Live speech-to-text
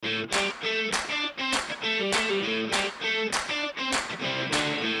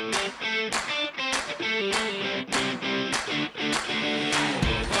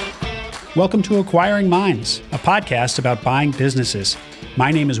Welcome to Acquiring Minds, a podcast about buying businesses.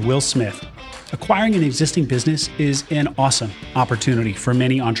 My name is Will Smith. Acquiring an existing business is an awesome opportunity for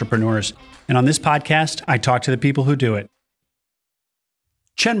many entrepreneurs. And on this podcast, I talk to the people who do it.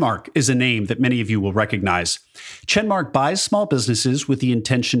 Chenmark is a name that many of you will recognize. Chenmark buys small businesses with the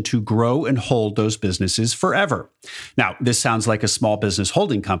intention to grow and hold those businesses forever. Now, this sounds like a small business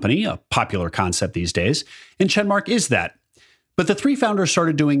holding company, a popular concept these days, and Chenmark is that. But the three founders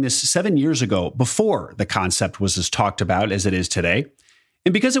started doing this 7 years ago, before the concept was as talked about as it is today.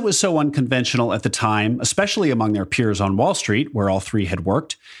 And because it was so unconventional at the time, especially among their peers on Wall Street, where all three had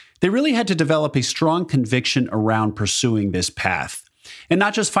worked, they really had to develop a strong conviction around pursuing this path. And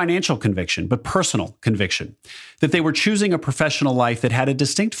not just financial conviction, but personal conviction, that they were choosing a professional life that had a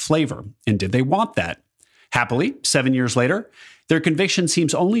distinct flavor. And did they want that? Happily, 7 years later, their conviction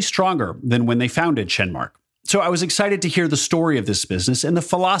seems only stronger than when they founded Chenmark. So I was excited to hear the story of this business and the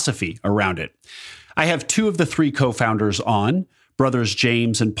philosophy around it. I have two of the three co-founders on, brothers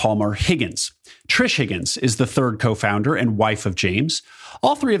James and Palmer Higgins. Trish Higgins is the third co-founder and wife of James.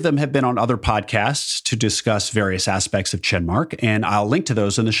 All three of them have been on other podcasts to discuss various aspects of Chenmark, and I'll link to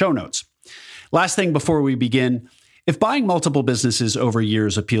those in the show notes. Last thing before we begin, if buying multiple businesses over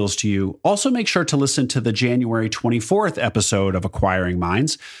years appeals to you, also make sure to listen to the January 24th episode of Acquiring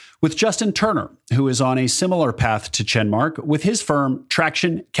Minds with Justin Turner, who is on a similar path to Chenmark with his firm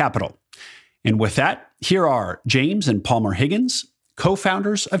Traction Capital. And with that, here are James and Palmer Higgins,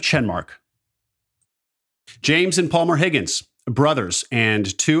 co-founders of Chenmark. James and Palmer Higgins, brothers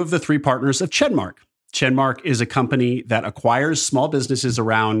and two of the three partners of Chenmark. Chenmark is a company that acquires small businesses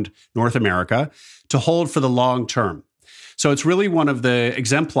around North America to hold for the long term. So it's really one of the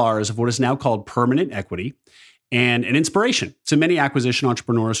exemplars of what is now called permanent equity and an inspiration to many acquisition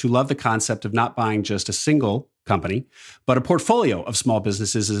entrepreneurs who love the concept of not buying just a single company, but a portfolio of small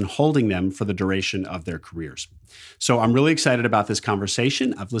businesses and holding them for the duration of their careers. So I'm really excited about this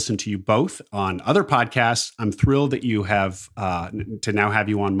conversation. I've listened to you both on other podcasts. I'm thrilled that you have to now have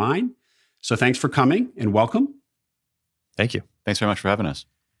you on mine. So thanks for coming and welcome. Thank you. Thanks very much for having us.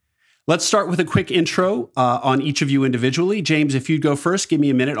 Let's start with a quick intro on each of you individually. James, if you'd go first, give me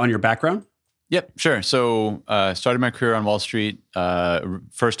a minute on your background. Yep, sure. So started my career on Wall Street,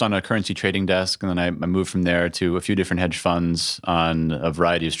 first on a currency trading desk, and then I moved from there to a few different hedge funds on a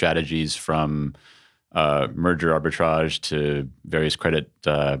variety of strategies, from merger arbitrage to various credit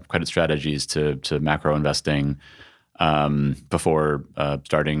strategies to macro investing, before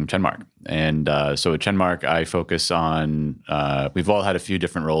starting Chenmark. And so at Chenmark, I focus on, we've all had a few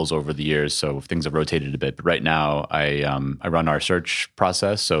different roles over the years, so things have rotated a bit. But right now, I run our search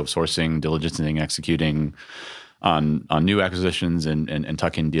process, so sourcing, diligencing, executing on new acquisitions and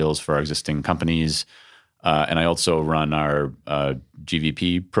tuck-in deals for our existing companies. And I also run our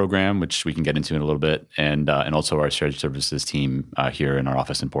GVP program, which we can get into in a little bit, and also our shared services team here in our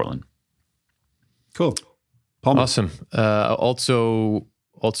office in Portland. Cool. Palmer. Awesome.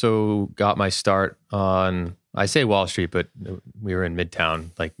 Also got my start on, I say Wall Street, but we were in Midtown,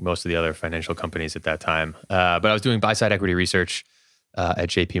 like most of the other financial companies at that time. But I was doing buy-side equity research at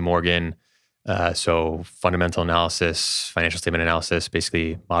JP Morgan. So fundamental analysis, financial statement analysis,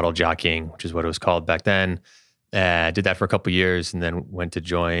 basically model jockeying, which is what it was called back then. Did that for a couple of years and then went to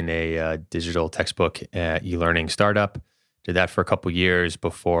join a digital textbook e-learning startup. Did that for a couple of years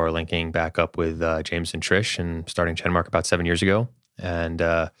before linking back up with James and Trish and starting Chenmark about 7 years ago.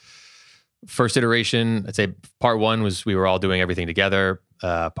 And first iteration, I'd say part one was we were all doing everything together.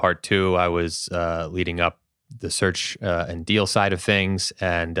 Part two, I was leading up the search and deal side of things.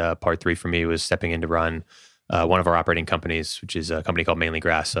 And part three for me was stepping in to run one of our operating companies, which is a company called Mainly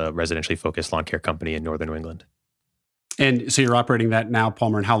Grass, a residentially focused lawn care company in Northern New England. And so you're operating that now,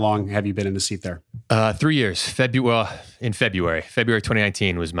 Palmer, and how long have you been in the seat there? 3 years. In February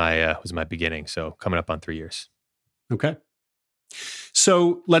 2019 was my beginning. So coming up on 3 years. Okay.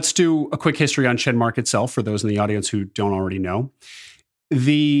 So let's do a quick history on Chenmark itself for those in the audience who don't already know.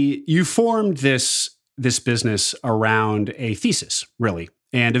 You formed this business around a thesis, really,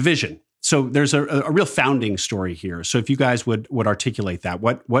 and a vision. So there's a real founding story here. So if you guys would articulate that,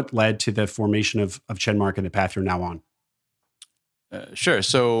 what led to the formation of Chenmark and the path you're now on? Sure.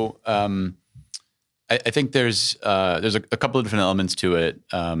 So I think there's a couple of different elements to it.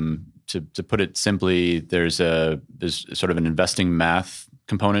 To put it simply, there's sort of an investing math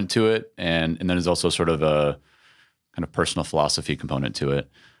component to it, and then there's also sort of a kind of personal philosophy component to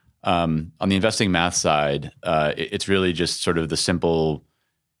it. On the investing math side, it's really just sort of the simple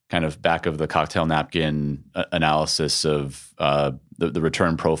kind of back of the cocktail napkin analysis of the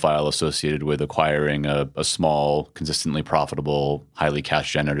return profile associated with acquiring a small, consistently profitable, highly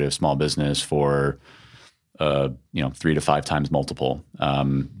cash generative small business for 3 to 5 times multiple,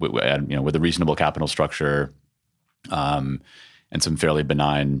 with a reasonable capital structure, and some fairly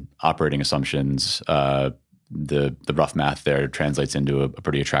benign operating assumptions. The rough math there translates into a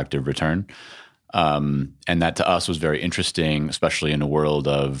pretty attractive return. And that to us was very interesting, especially in a world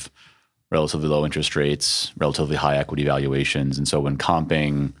of relatively low interest rates, relatively high equity valuations. And so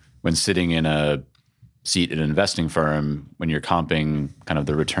when sitting in a seat at an investing firm, when you're comping kind of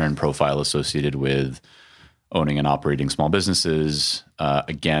the return profile associated with owning and operating small businesses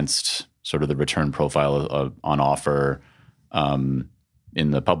against sort of the return profile on offer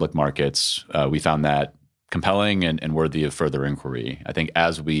in the public markets, we found that compelling and worthy of further inquiry. I think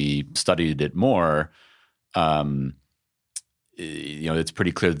as we studied it more, it's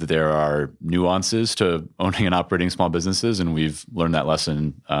pretty clear that there are nuances to owning and operating small businesses, and we've learned that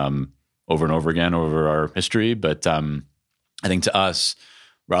lesson over and over again over our history. But I think to us,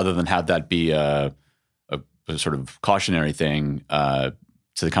 rather than have that be a sort of cautionary thing, to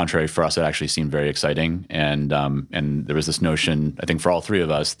the contrary, for us, it actually seemed very exciting. And there was this notion, I think, for all three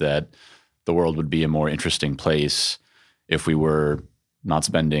of us, that the world would be a more interesting place if we were not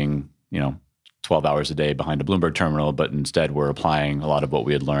spending, 12 hours a day behind a Bloomberg terminal, but instead we're applying a lot of what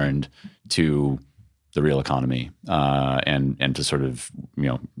we had learned to the real economy and to sort of,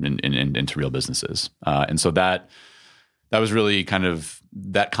 into real businesses. And so that was really kind of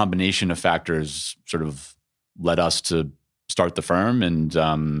that combination of factors sort of led us to start the firm and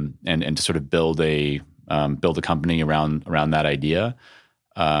to sort of build a company around that idea.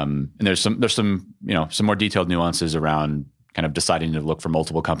 And there's some more detailed nuances around kind of deciding to look for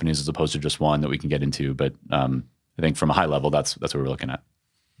multiple companies as opposed to just one that we can get into. But I think from a high level, that's what we're looking at.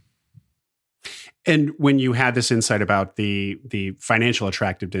 And when you had this insight about the financial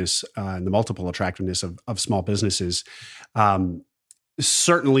attractiveness and the multiple attractiveness of small businesses,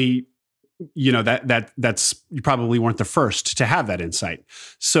 certainly, that's you probably weren't the first to have that insight.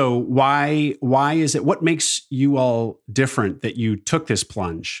 So why is it? What makes you all different that you took this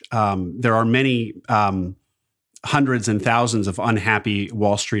plunge? There are many hundreds and thousands of unhappy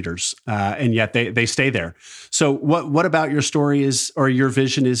Wall Streeters, and yet they stay there. So what about your story or your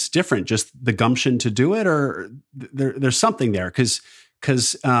vision is different? Just the gumption to do it, or there's something there? Because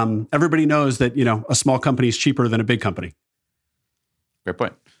everybody knows that a small company is cheaper than a big company. Great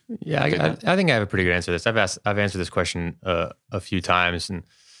point. Yeah, I think I have a pretty good answer to this. I've answered this question a few times, and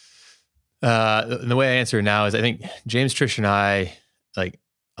the way I answer it now is I think James, Trish, and I,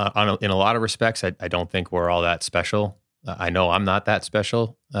 in a lot of respects, I don't think we're all that special. I know I'm not that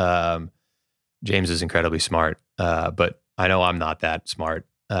special. James is incredibly smart, but I know I'm not that smart.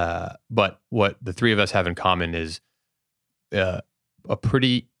 But what the three of us have in common is a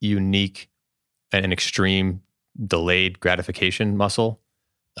pretty unique and an extreme delayed gratification muscle.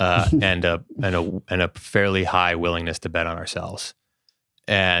 And a fairly high willingness to bet on ourselves,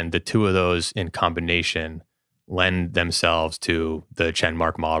 and the two of those in combination lend themselves to the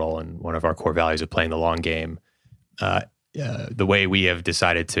ChenMark model and one of our core values of playing the long game. The way we have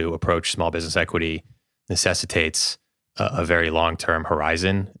decided to approach small business equity necessitates a very long-term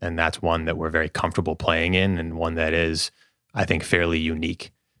horizon, and that's one that we're very comfortable playing in, and one that is, I think, fairly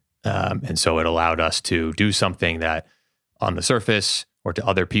unique. And so it allowed us to do something that, on the surface, or to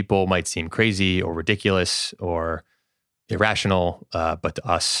other people might seem crazy or ridiculous or irrational, but to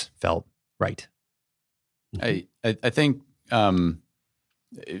us felt right. I think very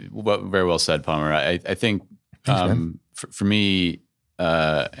well said, Palmer. I think for me,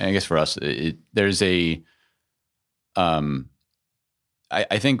 and I guess for us, there's a. I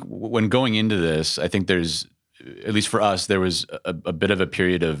think when going into this, I think there's, at least for us, there was a bit of a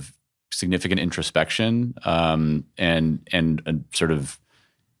period of significant introspection and a sort of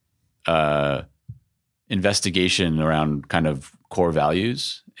investigation around kind of core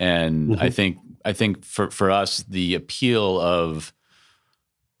values. And I think for us, the appeal of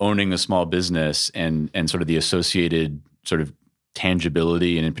owning a small business and sort of the associated sort of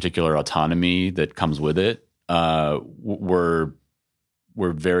tangibility and in particular autonomy that comes with it were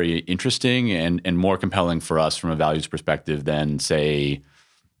very interesting and more compelling for us from a values perspective than, say,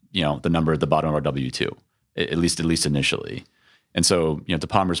 the number at the bottom of our W-2, at least initially. And so, to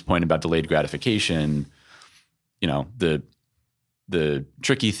Palmer's point about delayed gratification, the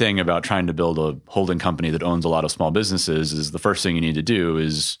tricky thing about trying to build a holding company that owns a lot of small businesses is the first thing you need to do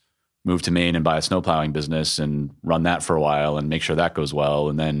is move to Maine and buy a snowplowing business and run that for a while and make sure that goes well.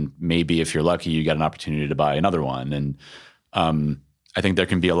 And then maybe if you're lucky, you get an opportunity to buy another one. And I think there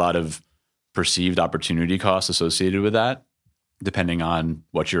can be a lot of perceived opportunity costs associated with that, depending on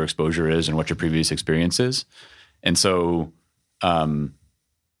what your exposure is and what your previous experience is. And so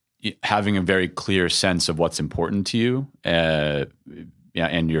having a very clear sense of what's important to you and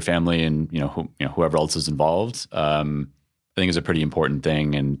your family and whoever else is involved, I think is a pretty important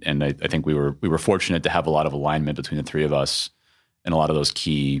thing. And I think we were fortunate to have a lot of alignment between the three of us in a lot of those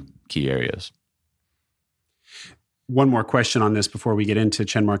key areas. One more question on this before we get into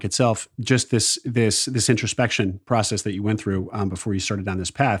ChenMark itself. Just this introspection process that you went through before you started down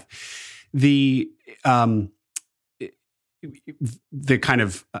this path. The kind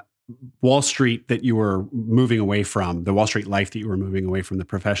of Wall Street that you were moving away from, the Wall Street life that you were moving away from, the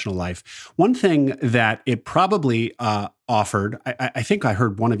professional life. One thing that it probably offered, I think I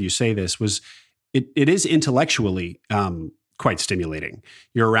heard one of you say this, was it is intellectually quite stimulating.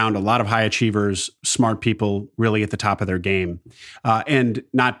 You're around a lot of high achievers, smart people, really at the top of their game. And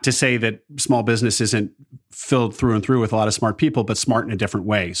not to say that small business isn't filled through and through with a lot of smart people, but smart in a different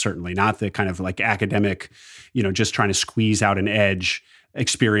way, certainly. Not the kind of like academic, just trying to squeeze out an edge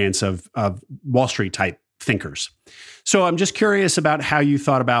experience of Wall Street type thinkers. So I'm just curious about how you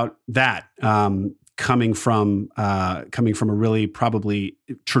thought about that, coming from a really probably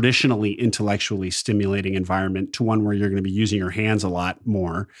traditionally intellectually stimulating environment to one where you're going to be using your hands a lot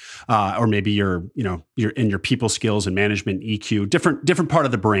more, or maybe you're in your people skills and management EQ, different part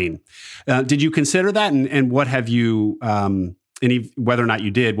of the brain. Did you consider that, and what have you, whether or not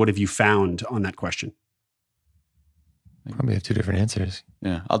you did, what have you found on that question? Probably have two different answers.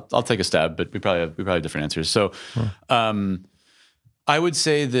 Yeah, I'll take a stab, but we probably have different answers. So, I would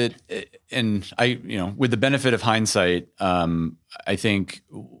say that, and with the benefit of hindsight, I think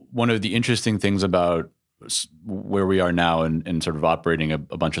one of the interesting things about where we are now and sort of operating a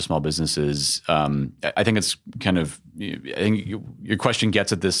bunch of small businesses, I think it's kind of, I think your question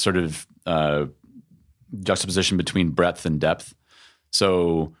gets at this sort of juxtaposition between breadth and depth.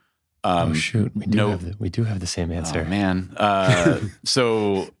 So, we do have the same answer. Oh, man.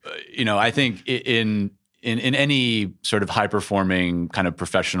 So, I think in any sort of high performing kind of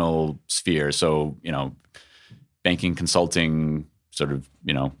professional sphere, so, banking, consulting, sort of,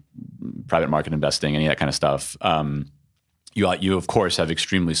 private market investing, any of that kind of stuff, you of course have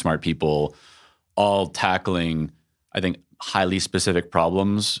extremely smart people all tackling, I think, highly specific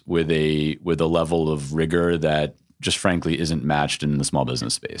problems with a level of rigor that just frankly isn't matched in the small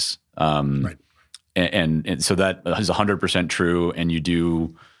business space. Right. And so that is 100% true. And you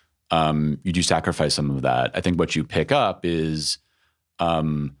do sacrifice some of that. I think what you pick up is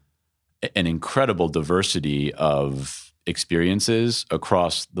an incredible diversity of experiences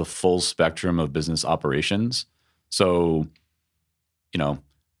across the full spectrum of business operations. So,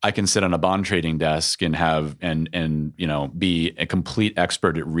 I can sit on a bond trading desk and have be a complete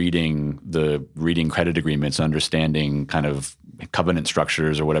expert at reading credit agreements, understanding kind of covenant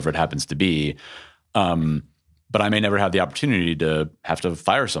structures or whatever it happens to be. But I may never have the opportunity to have to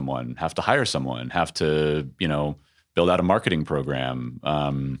fire someone, have to hire someone, have to build out a marketing program,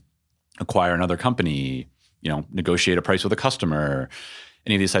 acquire another company, negotiate a price with a customer,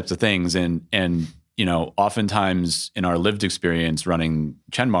 any of these types of things, and oftentimes in our lived experience running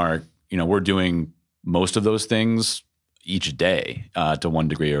ChenMark, we're doing most of those things each day to one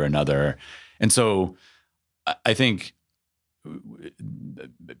degree or another. And so I think,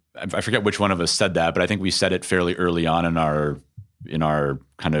 I forget which one of us said that, but I think we said it fairly early on in our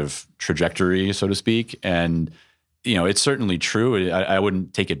kind of trajectory, so to speak. And, it's certainly true. I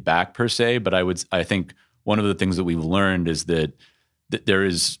wouldn't take it back per se, but I think one of the things that we've learned is that there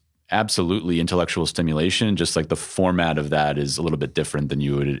is absolutely intellectual stimulation, just like the format of that is a little bit different than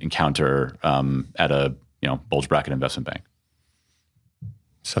you would encounter at a bulge bracket investment bank.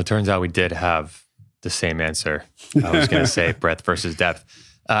 So it turns out we did have the same answer. I was going to say breadth versus depth,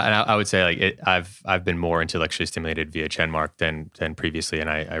 and I would say I've been more intellectually stimulated via ChenMark than previously, and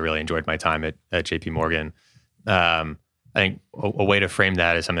I really enjoyed my time at JP Morgan. I think a way to frame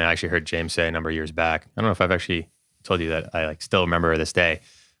that is something I actually heard James say a number of years back. I don't know if I've actually told you that I still remember this day.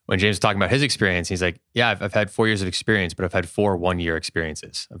 When James was talking about his experience, he's like, yeah, I've had 4 years of experience, but I've had 4 one-year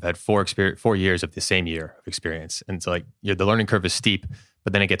experiences. I've had 4 years of the same year of experience. And so the learning curve is steep,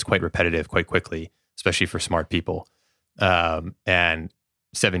 but then it gets quite repetitive quite quickly, especially for smart people. And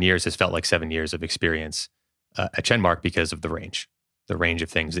 7 years has felt like 7 years of experience at ChenMark because of the range of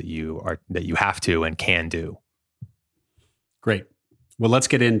things that you have to and can do. Great. Well, let's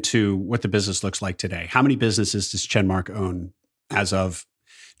get into what the business looks like today. How many businesses does ChenMark own as of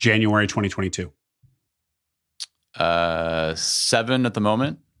January 2022? 7 at the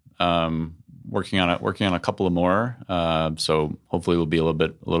moment. working on a couple of more. So hopefully we'll be a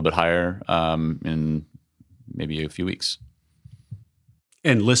little bit higher in maybe a few weeks.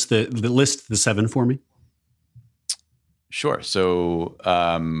 And list the 7 for me. Sure. So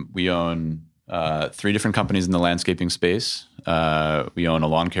we own 3 different companies in the landscaping space. We own a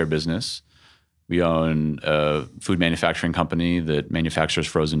lawn care business. We own a food manufacturing company that manufactures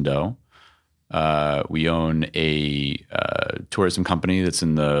frozen dough. We own a tourism company that's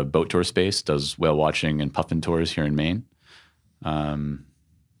in the boat tour space, does whale watching and puffin tours here in Maine.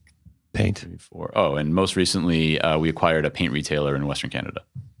 Paint. 3, 4. Oh, and most recently, we acquired a paint retailer in Western Canada.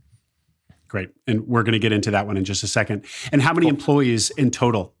 Great. And we're going to get into that one in just a second. And how many employees in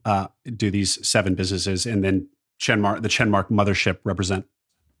total do these 7 businesses and then the Chenmark mothership represent?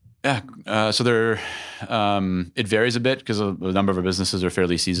 Yeah. So it varies a bit because a number of our businesses are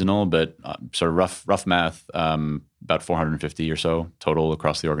fairly seasonal, but sort of rough math, about 450 or so total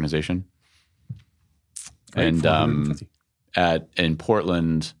across the organization. Great, and in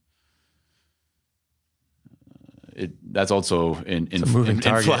Portland, that's also in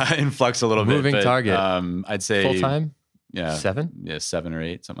flux a little bit. Moving target. I'd say full time. Yeah, 7. Yeah, 7 or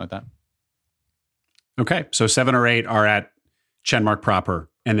 8, something like that. Okay, so 7 or 8 are at Chenmark proper,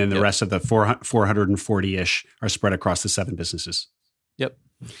 and then the rest of the 440-ish are spread across the 7 businesses. Yep.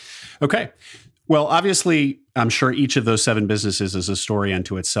 Okay. Well, obviously, I'm sure each of those 7 businesses is a story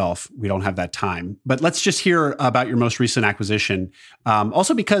unto itself. We don't have that time. But let's just hear about your most recent acquisition.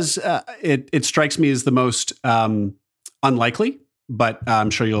 Also because it strikes me as the most unlikely, but I'm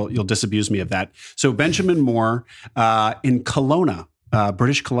sure you'll disabuse me of that. So Benjamin Moore in Kelowna,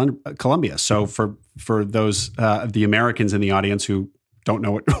 British Columbia. So for those of the Americans in the audience who don't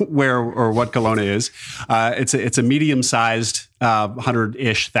know where or what Kelowna is, it's a medium-sized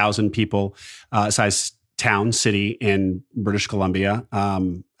 100-ish thousand people size town, city in British Columbia.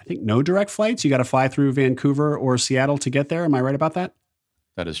 I think no direct flights. You got to fly through Vancouver or Seattle to get there. Am I right about that?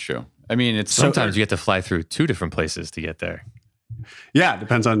 That is true. I mean, it's sometimes you get to fly through 2 different places to get there. Yeah, it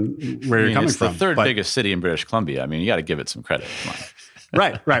depends on where you're coming from. It's the third biggest city in British Columbia. I mean, you got to give it some credit. Come on.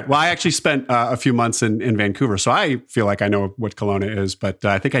 Right. Well, I actually spent a few months in Vancouver, so I feel like I know what Kelowna is, but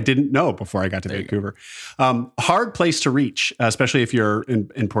I think I didn't know before I got to Vancouver. Hard place to reach, especially if you're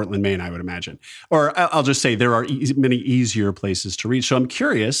in Portland, Maine, I would imagine. Or I'll just say there are many easier places to reach. So I'm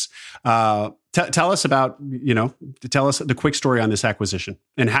curious. Tell us about, tell us the quick story on this acquisition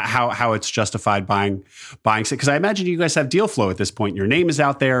and how it's justified buying, because I imagine you guys have deal flow at this point. Your name is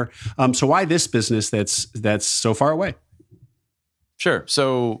out there. So why this business that's so far away? Sure.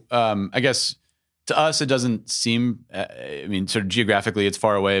 So I guess to us, it doesn't seem, sort of geographically it's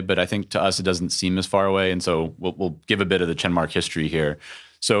far away, but I think to us, it doesn't seem as far away. And so we'll give a bit of the Chenmark history here.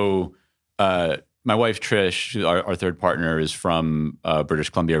 So my wife, Trish, our third partner, is from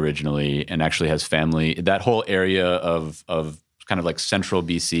British Columbia originally and actually has family. That whole area of kind of like central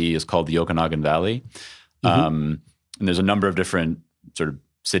BC is called the Okanagan Valley. Mm-hmm. And there's a number of different sort of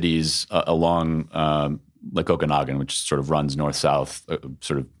cities along Lake Okanagan, which sort of runs north-south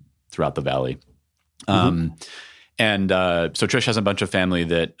sort of throughout the valley. Mm-hmm. So Trish has a bunch of family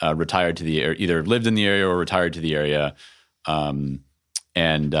that retired to the area, either lived in the area or retired to the area. And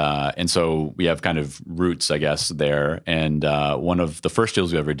so we have kind of roots, I guess, there. And one of the first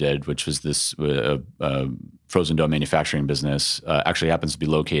deals we ever did, which was this frozen dough manufacturing business, actually happens to be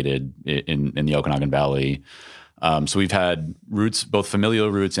located in the Okanagan Valley. So we've had roots, both familial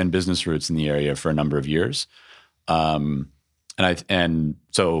roots and business roots in the area for a number of years. And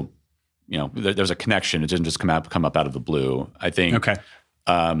so, there's a connection. It didn't just come up out of the blue. I think, okay.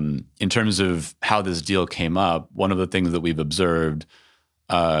 In terms of how this deal came up, one of the things that we've observed,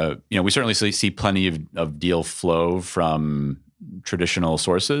 we certainly see plenty of deal flow from traditional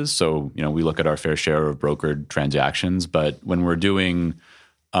sources. So, we look at our fair share of brokered transactions, but when we're doing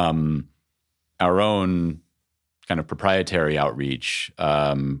our own kind of proprietary outreach,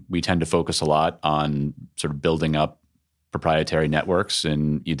 we tend to focus a lot on sort of building up proprietary networks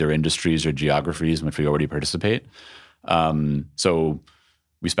in either industries or geographies in which we already participate. So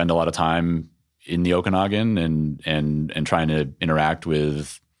we spend a lot of time in the Okanagan and trying to interact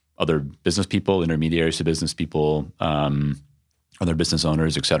with other business people, intermediaries to business people, other business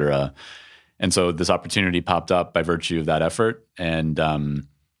owners, et cetera. And so this opportunity popped up by virtue of that effort. And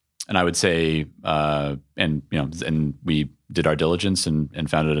I would say, and we did our diligence and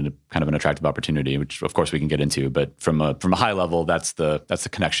found it kind of an attractive opportunity, which of course we can get into. But from a high level, that's the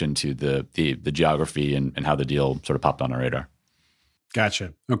connection to the geography and how the deal sort of popped on our radar.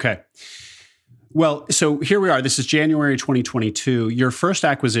 Gotcha. Okay. Well, so here we are. This is January 2022. Your first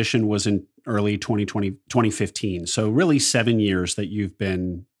acquisition was in early 2015. So really 7 years that you've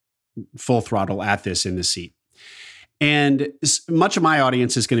been full throttle at this in the seat. And much of my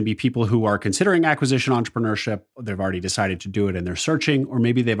audience is going to be people who are considering acquisition entrepreneurship. They've already decided to do it and they're searching, or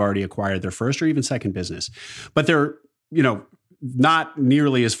maybe they've already acquired their first or even second business. But they're, not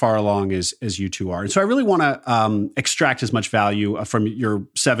nearly as far along as you two are. And so I really want to extract as much value from your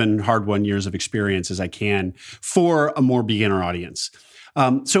 7 hard-won years of experience as I can for a more beginner audience.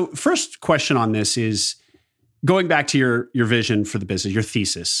 So first question on this is going back to your vision for the business, your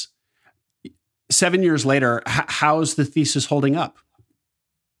thesis. 7 years later, how's the thesis holding up?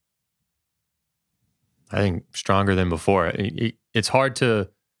 I think stronger than before. It's hard to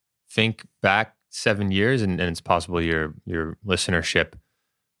think back 7 years, and it's possible your listenership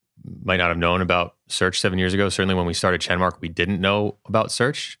might not have known about search 7 years ago. Certainly when we started ChenMark, we didn't know about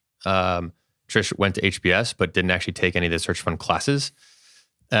search. Trish went to HBS, but didn't actually take any of the search fund classes.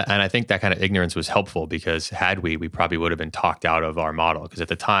 And I think that kind of ignorance was helpful, because had we probably would have been talked out of our model. Because at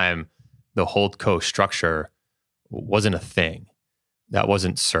the time, the holdco structure wasn't a thing. That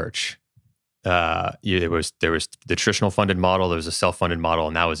wasn't search. There was the traditional funded model, there was a self-funded model,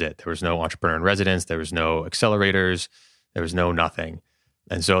 and that was it. There was no entrepreneur in residence, there was no accelerators, there was no nothing.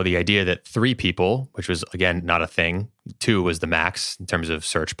 And so the idea that 3 people, which was again not a thing, 2 was the max in terms of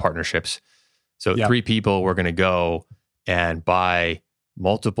search partnerships. So 3 people were going to go and buy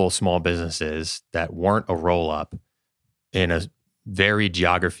multiple small businesses that weren't a roll-up in a varied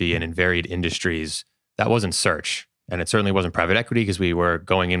geography and in varied industries. That wasn't search. And it certainly wasn't private equity, because we were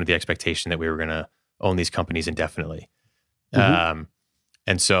going in with the expectation that we were going to own these companies indefinitely. Mm-hmm.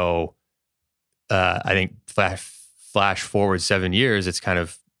 And so I think flash forward 7 years, it's kind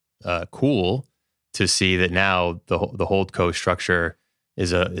of cool to see that now the holdco structure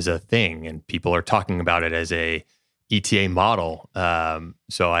is a thing, and people are talking about it as a ETA model.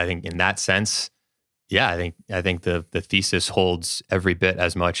 So I think in that sense, I think the thesis holds every bit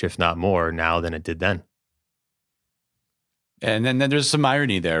as much, if not more, now than it did then. And then there's some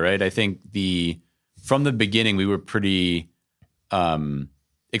irony there, right? I think from the beginning, we were pretty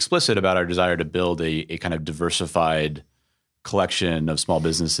explicit about our desire to build a kind of diversified collection of small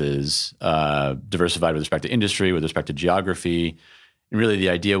businesses, diversified with respect to industry, with respect to geography. And really the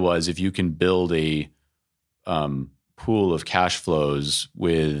idea was, if you can build a pool of cash flows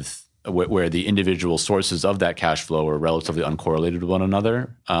where the individual sources of that cash flow are relatively uncorrelated with one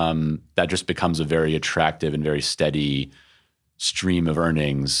another, that just becomes a very attractive and very steady stream of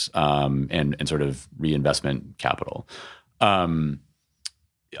earnings and sort of reinvestment capital.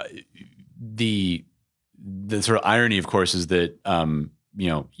 The sort of irony, of course, is that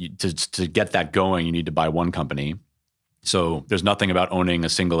to get that going, you need to buy one company. So there's nothing about owning a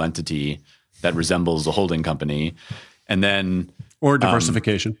single entity that resembles a holding company, and then or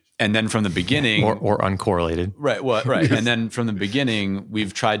diversification. And then from the beginning, or uncorrelated, right? Well, right. And then from the beginning,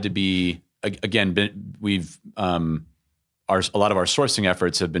 we've tried to be a lot of our sourcing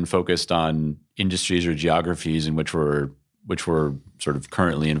efforts have been focused on industries or geographies in which we're sort of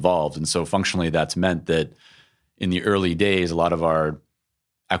currently involved. And so functionally, that's meant that in the early days, a lot of our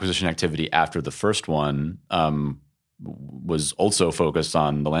acquisition activity after the first one was also focused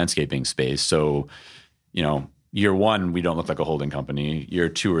on the landscaping space. So, year 1, we don't look like a holding company. Year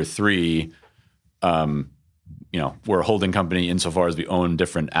 2 or 3, we're a holding company insofar as we own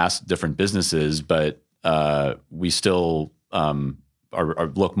different businesses, but we still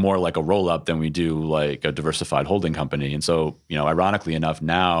look more like a roll-up than we do like a diversified holding company. And so, ironically enough,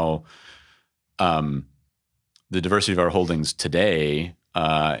 now the diversity of our holdings today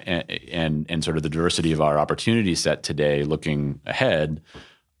and sort of the diversity of our opportunity set today, looking ahead,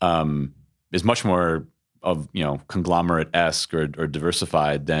 is much more of conglomerate-esque or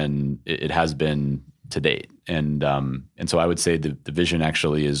diversified than it has been to date. And so I would say the vision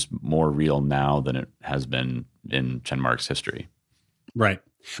actually is more real now than it has been in ChenMark's history. Right.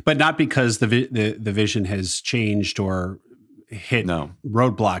 But not because the vision has changed or hit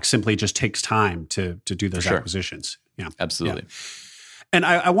roadblocks. Simply just takes time to do those acquisitions. Yeah, absolutely. Yeah. And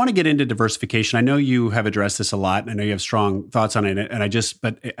I want to get into diversification. I know you have addressed this a lot, and I know you have strong thoughts on it. And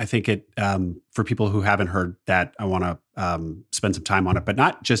but I think it for people who haven't heard that, I want to spend some time on it, but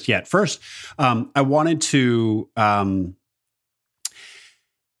not just yet. First, I wanted to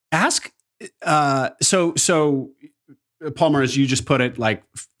ask. So Palmer, as you just put it, like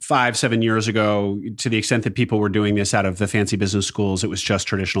 5-7 years ago, to the extent that people were doing this out of the fancy business schools, it was just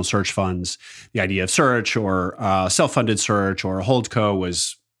traditional search funds. The idea of search or self-funded search or a holdco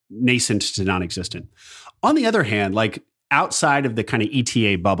was nascent to non-existent. On the other hand, like outside of the kind of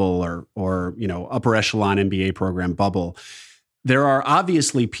ETA bubble or upper echelon MBA program bubble, there are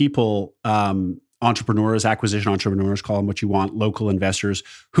obviously people entrepreneurs, acquisition entrepreneurs, call them what you want, local investors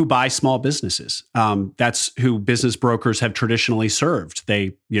who buy small businesses. That's who business brokers have traditionally served.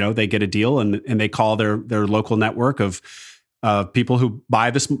 They get a deal and they call their local network of people who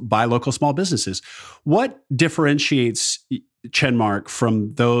buy local small businesses. What differentiates ChenMark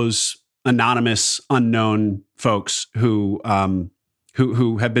from those anonymous, unknown folks who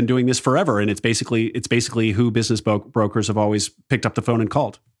have been doing this forever? And it's basically who business brokers have always picked up the phone and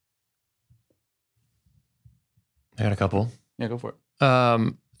called. I got a couple. Yeah, go for it.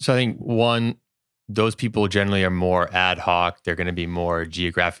 So I think one, those people generally are more ad hoc. They're going to be more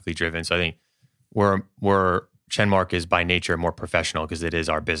geographically driven. So I think we're ChenMark is by nature more professional because it is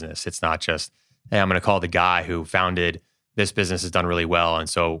our business. It's not just, hey, I'm going to call the guy who founded this business has done really well, and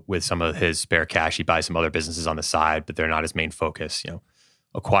so with some of his spare cash, he buys some other businesses on the side, but they're not his main focus.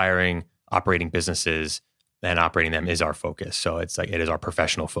 Acquiring, operating businesses, and operating them is our focus. So it's like it is our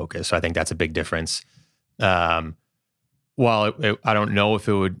professional focus. So I think that's a big difference. While I don't know if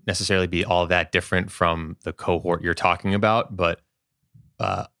it would necessarily be all that different from the cohort you're talking about, but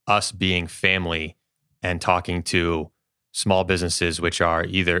us being family and talking to small businesses, which are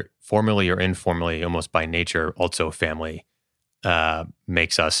either formally or informally, almost by nature, also family,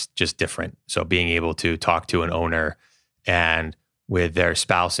 makes us just different. So being able to talk to an owner and with their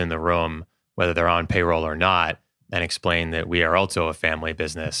spouse in the room, whether they're on payroll or not, and explain that we are also a family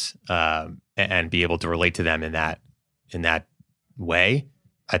business, and be able to relate to them in that way,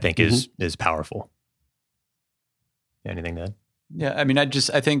 I think is powerful. Anything to add? Yeah, I mean, I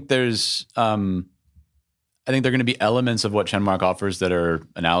think there's, I think there are going to be elements of what ChenMark offers that are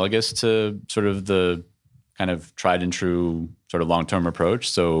analogous to sort of the kind of tried and true sort of long-term approach.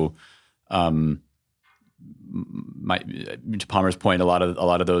 So, to Palmer's point, a lot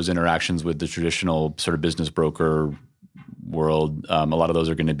of those interactions with the traditional sort of business broker world, a lot of those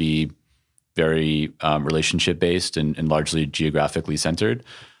are going to be very relationship based and largely geographically centered,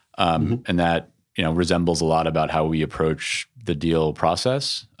 and that resembles a lot about how we approach the deal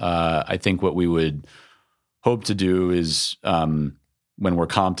process. I think what we would hope to do is when we're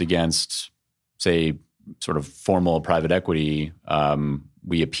comped against, say, sort of formal private equity,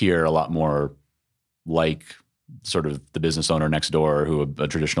 we appear a lot more like sort of the business owner next door who a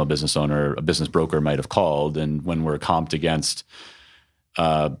traditional business owner, a business broker might have called. And when we're comped against,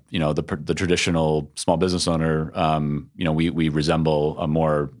 the traditional small business owner, we resemble a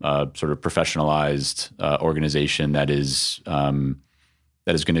more sort of professionalized organization that is going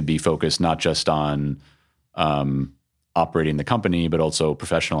to be focused not just on operating the company, but also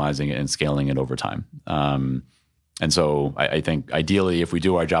professionalizing it and scaling it over time. And so I think ideally, if we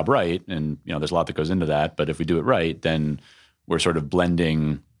do our job right, and there's a lot that goes into that, but if we do it right, then we're sort of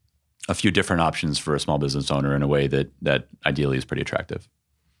blending a few different options for a small business owner in a way that ideally is pretty attractive.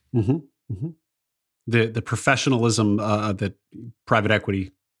 Mm-hmm. Mm-hmm. The professionalism that private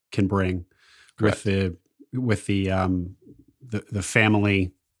equity can bring. Correct. with the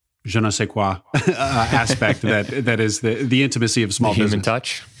family je ne sais quoi aspect that is the intimacy of small business. Human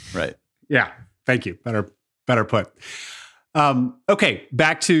touch. Right. Yeah. Thank you. Better put. Okay.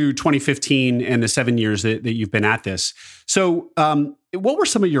 Back to 2015 and the 7 years that you've been at this. So what were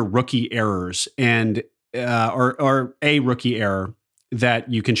some of your rookie errors and or a rookie error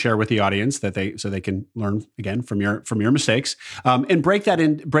that you can share with the audience so they can learn again from your mistakes, and break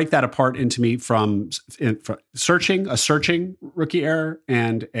that apart into me from searching rookie error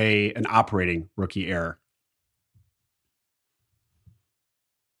and an operating rookie error.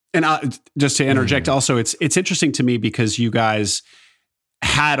 And just to interject, also it's interesting to me because you guys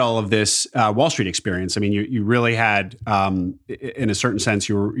had all of this Wall Street experience. I mean, you really had, in a certain sense,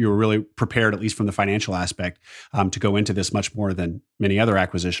 you were really prepared, at least from the financial aspect, to go into this much more than many other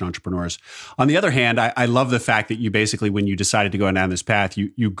acquisition entrepreneurs. On the other hand, I love the fact that you basically, when you decided to go down this path,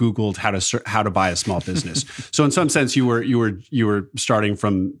 you Googled how to buy a small business. So in some sense, you were starting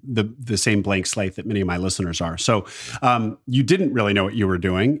from the same blank slate that many of my listeners are. So you didn't really know what you were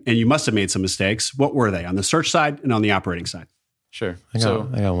doing, and you must have made some mistakes. What were they on the search side and on the operating side? Sure. I got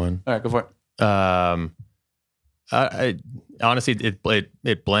one. All right, go for it. Honestly,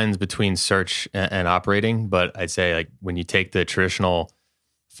 it blends between search and operating, but I'd say like when you take the traditional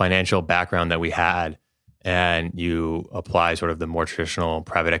financial background that we had and you apply sort of the more traditional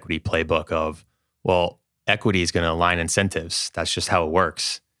private equity playbook of, well, equity is going to align incentives. That's just how it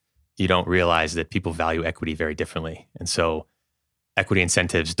works. You don't realize that people value equity very differently. And so equity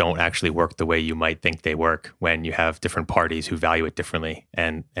incentives don't actually work the way you might think they work when you have different parties who value it differently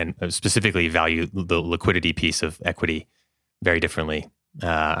and specifically value the liquidity piece of equity very differently.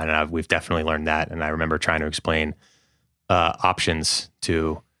 And we've definitely learned that. And I remember trying to explain options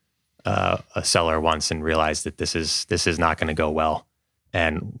to a seller once and realized that this is not going to go well,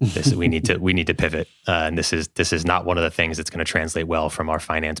 and we need to pivot. And this is not one of the things that's going to translate well from our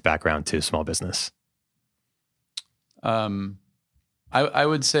finance background to small business. I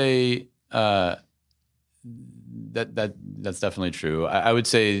would say that's definitely true. I would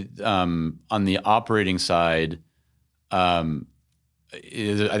say on the operating side, I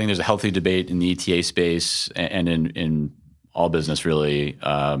think there's a healthy debate in the ETA space and in all business, really,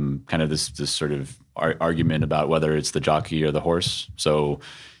 kind of this sort of argument about whether it's the jockey or the horse. So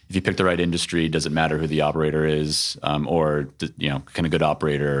if you pick the right industry, does it matter who the operator is, or can a good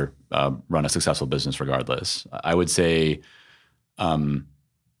operator run a successful business regardless? I would say,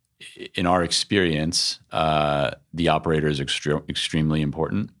 in our experience, the operator is extremely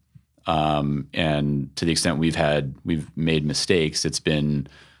important. And to the extent we've made mistakes, it's been,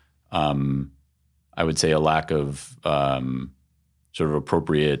 I would say, a lack of sort of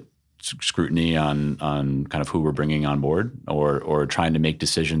appropriate scrutiny on kind of who we're bringing on board, or trying to make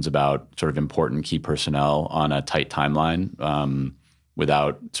decisions about sort of important key personnel on a tight timeline,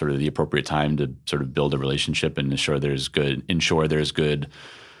 without sort of the appropriate time to sort of build a relationship and ensure there's good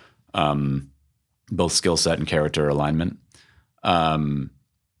both skill set and character alignment.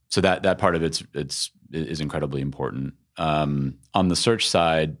 So that part of it is incredibly important. On the search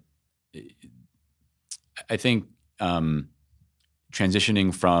side, I think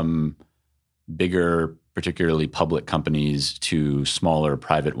transitioning from bigger, particularly public companies to smaller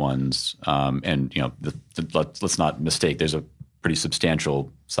private ones, and let's not mistake, there's a pretty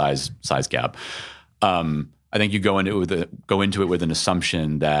substantial size gap. I think you go into it with an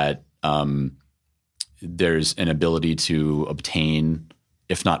assumption that there's an ability to obtain,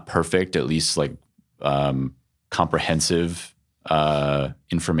 if not perfect, at least like comprehensive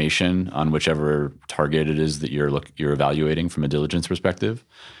information on whichever target it is that you're evaluating from a diligence perspective.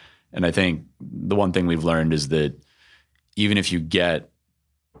 And I think the one thing we've learned is that even if you get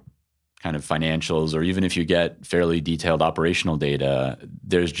kind of financials, or even if you get fairly detailed operational data,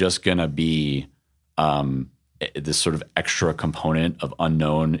 there's just going to be this sort of extra component of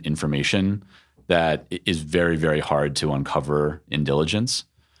unknown information that is very, very hard to uncover in diligence.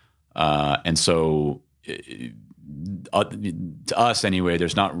 And so to us anyway,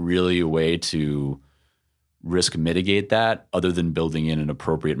 there's not really a way to risk mitigate that other than building in an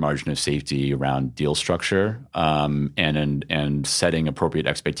appropriate margin of safety around deal structure, and setting appropriate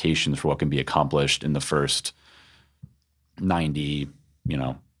expectations for what can be accomplished in the first 90,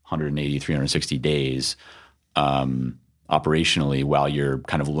 180, 360 days, operationally, while you're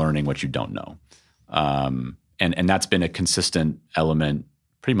kind of learning what you don't know. And that's been a consistent element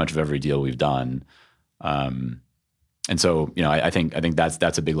pretty much of every deal we've done. And so, I think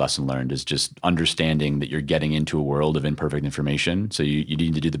that's a big lesson learned, is just understanding that you're getting into a world of imperfect information. So you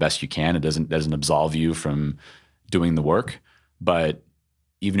need to do the best you can. It doesn't absolve you from doing the work, but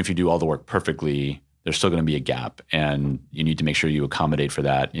even if you do all the work perfectly, there's still going to be a gap, and you need to make sure you accommodate for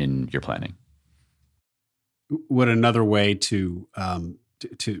that in your planning. Would another way to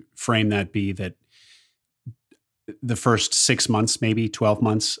frame that be that the first 6 months, maybe 12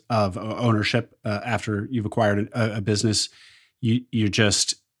 months of ownership after you've acquired a business,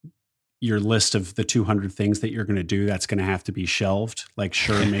 your list of the 200 things that you're going to do, that's going to have to be shelved. Like,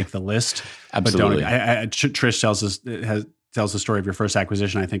 sure, make the list. Absolutely. But Trish tells the story of your first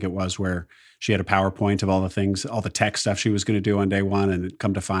acquisition, I think it was, where she had a PowerPoint of all the things, all the tech stuff she was going to do on day one, and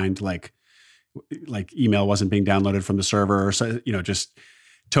come to find like email wasn't being downloaded from the server, or so, just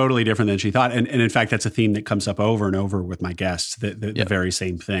totally different than she thought. And in fact, that's a theme that comes up over and over with my guests, the very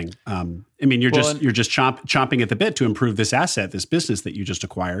same thing. You're just chomping at the bit to improve this asset, this business that you just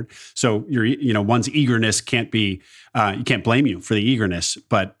acquired. So one's eagerness can't be, you can't blame you for the eagerness,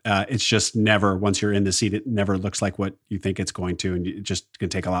 but it's just never, once you're in the seat, it never looks like what you think it's going to. And it just can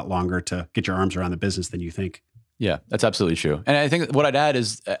take a lot longer to get your arms around the business than you think. Yeah, that's absolutely true. And I think what I'd add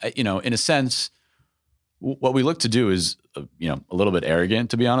is, in a sense, what we look to do is, a little bit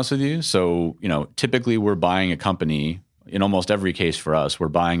arrogant, to be honest with you. So, typically we're buying a company. In almost every case for us, we're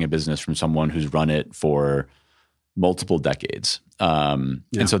buying a business from someone who's run it for multiple decades. And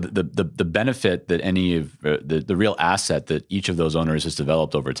so the benefit that any of the real asset that each of those owners has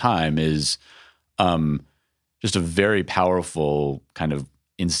developed over time is just a very powerful kind of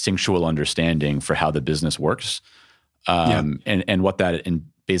instinctual understanding for how the business works. And what that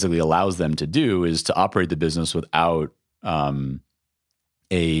basically allows them to do is to operate the business without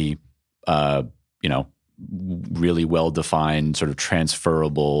a really well-defined sort of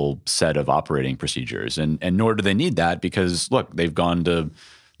transferable set of operating procedures. And nor do they need that, because look, they've gone to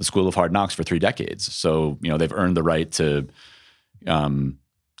the School of Hard Knocks for 3 decades. So, they've earned the right to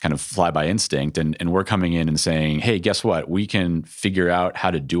kind of fly by instinct, and we're coming in and saying, hey, guess what? We can figure out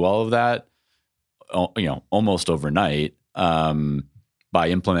how to do all of that, almost overnight, by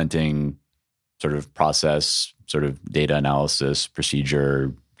implementing sort of process, sort of data analysis,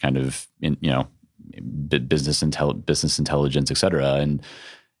 procedure, kind of business intelligence, et cetera. And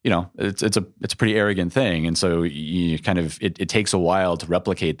it's a pretty arrogant thing, and so you kind of it takes a while to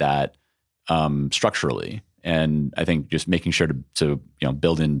replicate that structurally. And I think just making sure to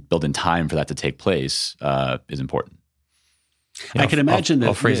build in time for that to take place is important. I can imagine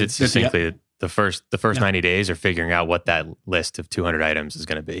I'll phrase it succinctly. The first 90 days are figuring out what that list of 200 items is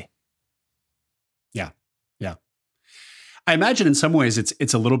going to be. Yeah. I imagine in some ways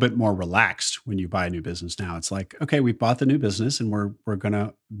it's a little bit more relaxed when you buy a new business now. It's like, okay, we bought the new business and we're going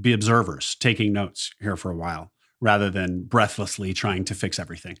to be observers, taking notes here for a while, rather than breathlessly trying to fix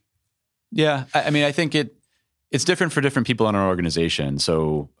everything. Yeah. I mean, I think it's different for different people in our organization.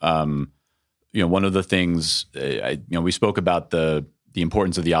 So, one of the things, we spoke about the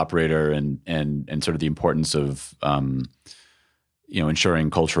importance of the operator and sort of the importance of,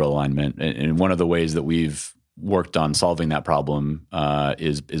 ensuring cultural alignment. And one of the ways that we've worked on solving that problem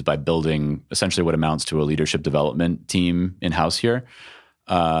is by building essentially what amounts to a leadership development team in-house here.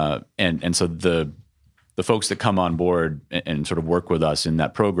 And so the folks that come on board and sort of work with us in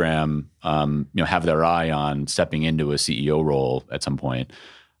that program, have their eye on stepping into a CEO role at some point.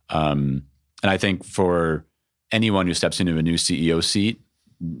 And I think for anyone who steps into a new CEO seat,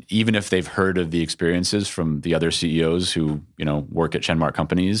 even if they've heard of the experiences from the other CEOs who, work at ChenMark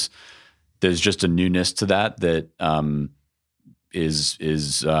companies, there's just a newness to that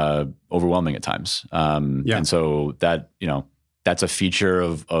is overwhelming at times. And so that, that's a feature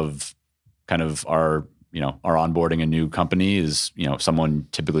of kind of our onboarding a new company is, someone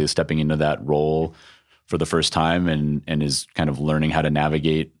typically is stepping into that role for the first time and is kind of learning how to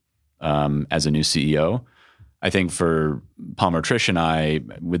navigate as a new CEO. I think for Palmer, Trish, and I,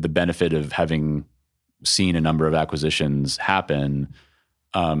 with the benefit of having seen a number of acquisitions happen,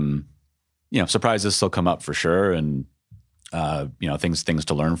 surprises still come up for sure, and things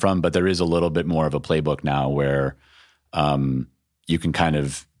to learn from. But there is a little bit more of a playbook now where you can kind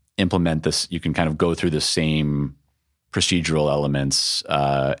of implement this. You can kind of go through the same procedural elements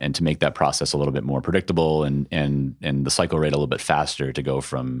and to make that process a little bit more predictable and the cycle rate a little bit faster to go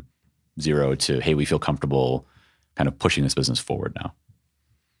from 0 to, hey, we feel comfortable kind of pushing this business forward now.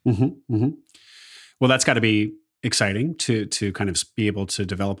 Mm-hmm, mm-hmm. Well, that's got to be exciting to kind of be able to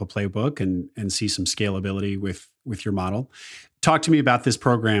develop a playbook and see some scalability with your model. Talk to me about this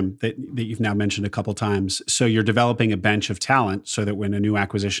program that you've now mentioned a couple times. So you're developing a bench of talent so that when a new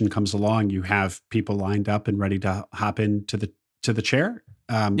acquisition comes along, you have people lined up and ready to hop into the chair.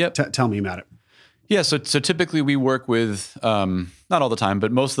 Yep. Tell me about it. Yeah, so typically we work with, not all the time,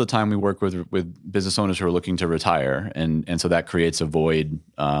 but most of the time we work with business owners who are looking to retire, and so that creates a void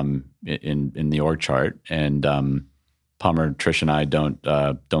in the org chart. And Palmer, Trish, and I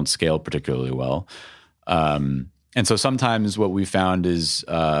don't scale particularly well. And so sometimes what we found is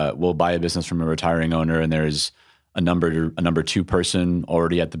we'll buy a business from a retiring owner, and there's a number 2 person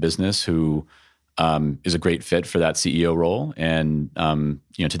already at the business who is a great fit for that CEO role, and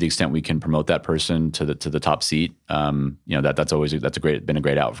to the extent we can promote that person to the top seat, that's been a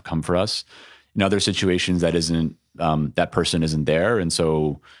great outcome for us. In other situations, that person isn't there, and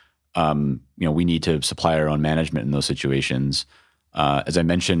so we need to supply our own management in those situations. As I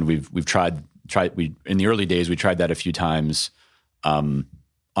mentioned, we've tried in the early days we tried that a few times on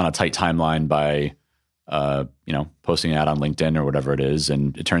a tight timeline by posting an ad on LinkedIn or whatever it is.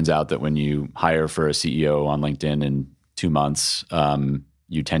 And it turns out that when you hire for a CEO on LinkedIn in 2 months,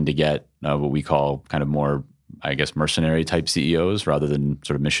 you tend to get what we call kind of more, I guess, mercenary type CEOs rather than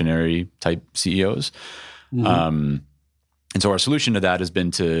sort of missionary type CEOs. Mm-hmm. And so our solution to that has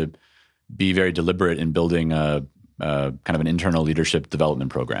been to be very deliberate in building a kind of an internal leadership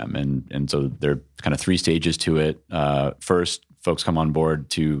development program. And so there are kind of 3 stages to it. First, folks come on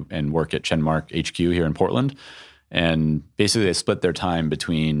board and work at ChenMark HQ here in Portland. And basically they split their time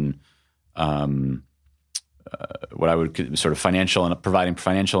between what I would sort of providing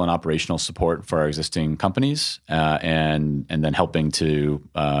financial and operational support for our existing companies, and then helping to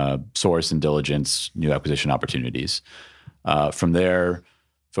source and diligence new acquisition opportunities. From there,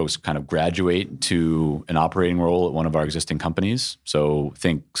 folks kind of graduate to an operating role at one of our existing companies. So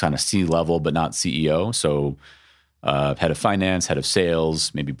think kind of C-level, but not CEO. So head of finance, head of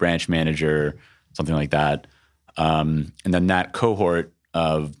sales, maybe branch manager, something like that. And then that cohort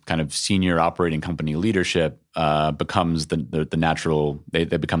of kind of senior operating company leadership becomes the natural. They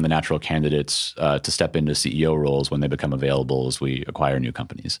become the natural candidates to step into CEO roles when they become available as we acquire new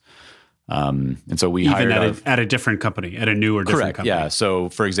companies. And so we even hired at a different company, at a new or different correct, company. yeah. So,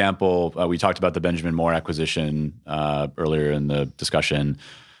 for example, we talked about the Benjamin Moore acquisition earlier in the discussion.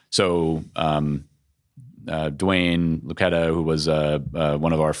 So, Dwayne Lucetta, who was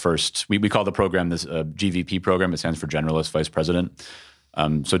one of our first, we call the program this GVP program. It stands for Generalist Vice President.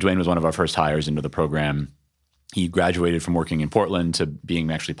 So Dwayne was one of our first hires into the program. He graduated from working in Portland to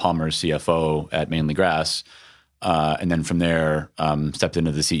being actually Palmer's CFO at Mainly Grass. And then from there, stepped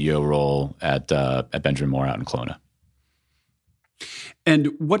into the CEO role at Benjamin Moore out in Kelowna. And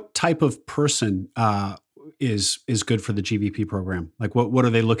what type of person is good for the GVP program? Like, what are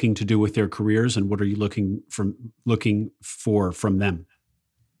they looking to do with their careers, and what are you looking for from them?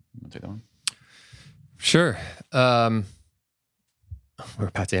 I'll take that one. Sure. We're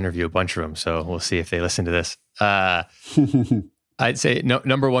about to interview a bunch of them, so we'll see if they listen to this. I'd say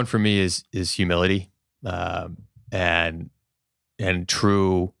number one for me is humility, and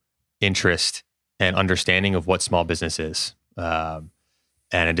true interest and understanding of what small business is, and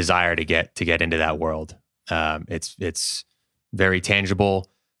a desire to get into that world. It's very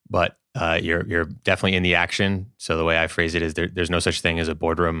tangible, but you're definitely in the action. So the way I phrase it is there's no such thing as a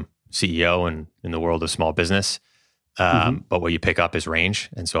boardroom CEO in the world of small business. But what you pick up is range.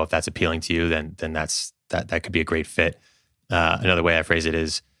 And so if that's appealing to you, then that could be a great fit. Another way I phrase it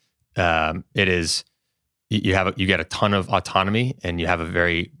is, you get a ton of autonomy, and you have a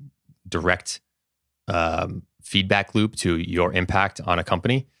very direct feedback loop to your impact on a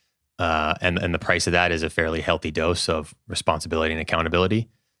company. And the price of that is a fairly healthy dose of responsibility and accountability.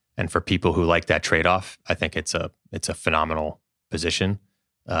 And for people who like that trade-off, I think it's a phenomenal position,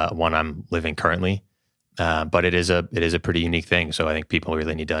 one I'm living currently. But it is a pretty unique thing. So I think people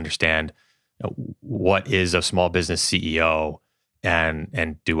really need to understand what is a small business CEO,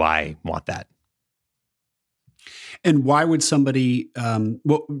 and do I want that? And why would somebody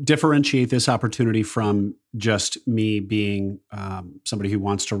differentiate this opportunity from just me being somebody who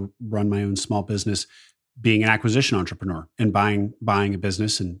wants to run my own small business, being an acquisition entrepreneur and buying a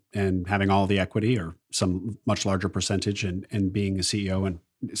business and having all the equity or some much larger percentage and being a CEO and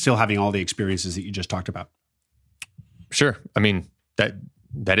still having all the experiences that you just talked about? Sure. I mean,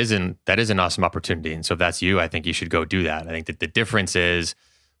 that is an awesome opportunity. And so if that's you, I think you should go do that. I think that the difference is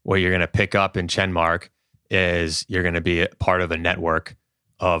what you're going to pick up in ChenMark is you're going to be a part of a network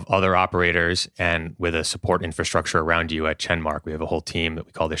of other operators, and with a support infrastructure around you at ChenMark. We have a whole team that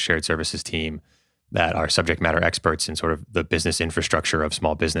we call the shared services team that are subject matter experts in sort of the business infrastructure of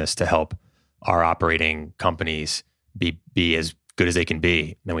small business to help our operating companies be as good as they can be.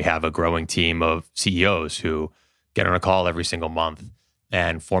 And then we have a growing team of CEOs who get on a call every single month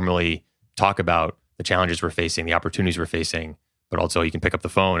and formally talk about the challenges we're facing, the opportunities we're facing, but also you can pick up the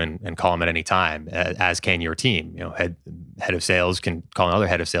phone and call them at any time, as can your team. You know, head of sales can call another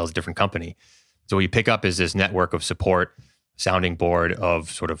head of sales at a different company. So what you pick up is this network of support, sounding board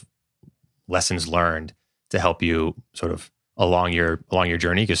of sort of lessons learned to help you sort of along your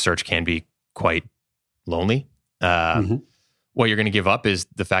journey, because search can be quite lonely. What you're going to give up is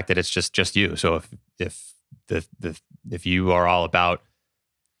the fact that it's just you. So if you are all about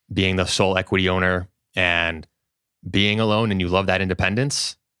being the sole equity owner and being alone, and you love that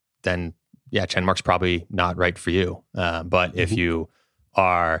independence, then yeah, ChenMark's probably not right for you. But if you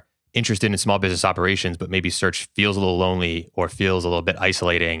are interested in small business operations, but maybe search feels a little lonely, or feels a little bit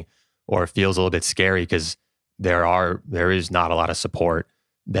isolating, or feels a little bit scary because there is not a lot of support,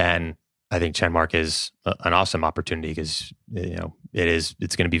 then I think ChenMark is an awesome opportunity, because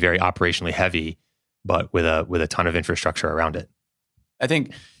it's going to be very operationally heavy, but with a ton of infrastructure around it. I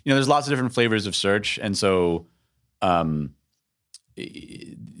think there's lots of different flavors of search, and so I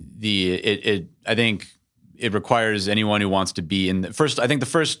think it requires anyone who wants to be in the first. I think the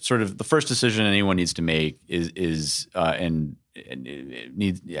first decision anyone needs to make is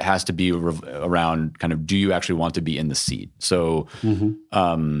it has to be around kind of, do you actually want to be in the seat? So,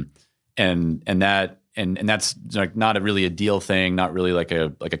 and that's like not really a deal thing, not really like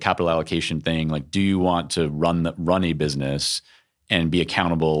a capital allocation thing. Like, do you want to run a business and be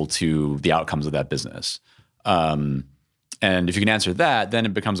accountable to the outcomes of that business? And if you can answer that, then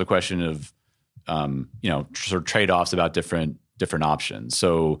it becomes a question of, sort of trade-offs about different options.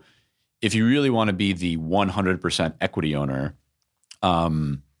 So if you really want to be the 100% equity owner,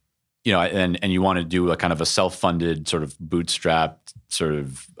 and you want to do a kind of a self-funded sort of bootstrapped sort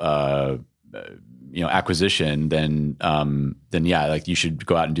of, acquisition, then yeah, like you should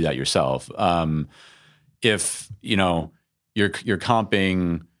go out and do that yourself. If you're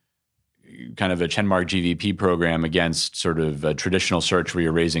comping kind of a ChenMark GVP program against sort of a traditional search where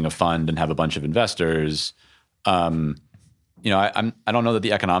you're raising a fund and have a bunch of investors. I don't know that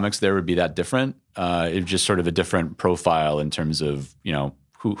the economics there would be that different. It's just sort of a different profile in terms of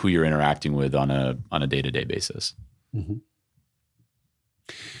who you're interacting with on a day-to-day basis. Mm-hmm.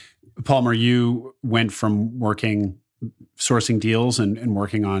 Palmer, you went from sourcing deals and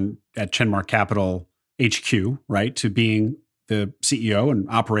working at ChenMark Capital HQ, right, to being the CEO and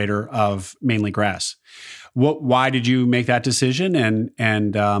operator of Mainly Grass. Why did you make that decision, and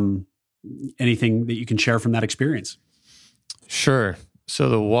anything that you can share from that experience? Sure. So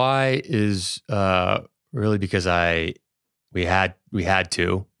the why is really because we had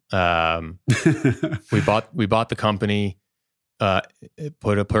to. We bought the company,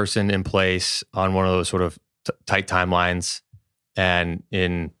 put a person in place on one of those sort of tight timelines, and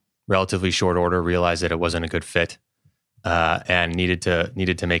in relatively short order realized that it wasn't a good fit, and needed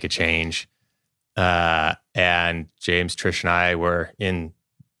to make a change. And James, Trish, and I were in.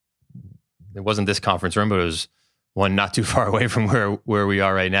 It wasn't this conference room, but it was one not too far away from where we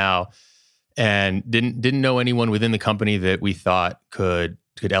are right now, and didn't know anyone within the company that we thought could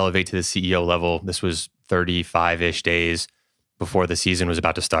elevate to the CEO level. This was 35-ish days before the season was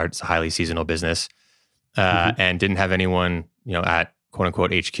about to start. It's a highly seasonal business, and didn't have anyone at quote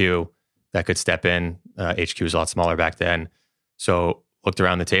unquote HQ that could step in. HQ was a lot smaller back then, so looked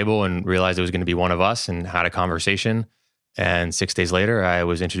around the table and realized it was going to be one of us, and had a conversation. And 6 days later, I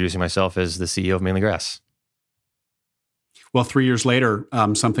was introducing myself as the CEO of Mainly Grass. Well, 3 years later,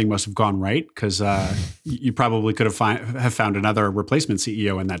 something must have gone right, because you probably could have found another replacement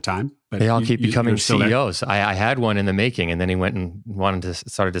CEO in that time. But they all keep becoming CEOs. I had one in the making, and then he went and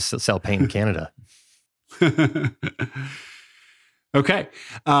started to sell paint in Canada. Okay.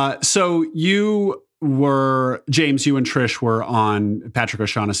 So James, you and Trish were on Patrick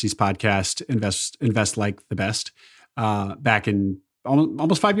O'Shaughnessy's podcast, Invest Like the Best, back in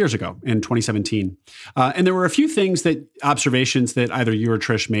almost 5 years ago in 2017. And there were a few observations that either you or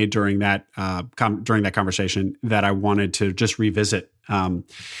Trish made during that conversation that I wanted to just revisit.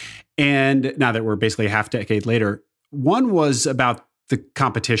 And now that we're basically a half decade later, one was about the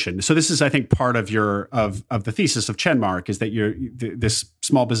competition. So this is, I think, part of the thesis of ChenMark, is that this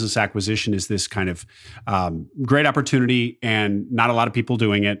small business acquisition is this kind of great opportunity, and not a lot of people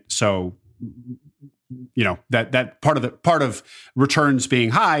doing it. So that part of returns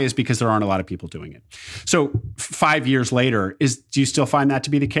being high is because there aren't a lot of people doing it. So 5 years later, do you still find that to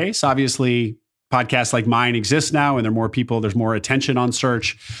be the case? Obviously, podcasts like mine exist now, and there are more people, there's more attention on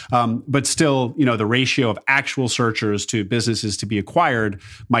search. But still, the ratio of actual searchers to businesses to be acquired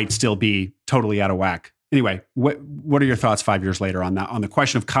might still be totally out of whack. Anyway, what are your thoughts 5 years later on that, on the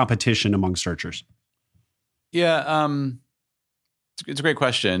question of competition among searchers? Yeah, it's a great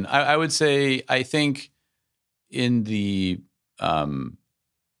question. I would say, I think in the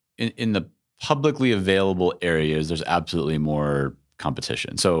in the publicly available areas, there's absolutely more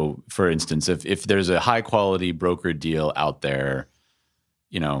competition. So, for instance, if there's a high quality brokered deal out there,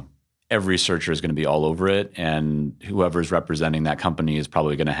 every searcher is going to be all over it, and whoever's representing that company is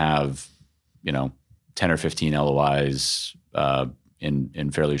probably going to have 10 or 15 LOIs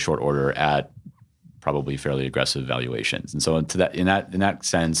in fairly short order at probably fairly aggressive valuations. And so in that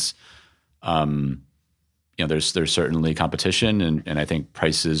sense, there's certainly competition, and I think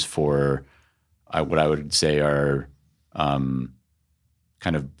prices for what I would say are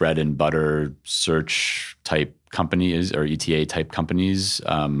kind of bread and butter search type companies or ETA type companies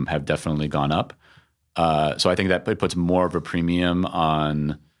have definitely gone up. So I think that it puts more of a premium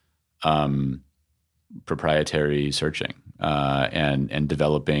on proprietary searching and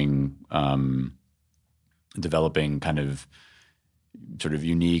developing kind of sort of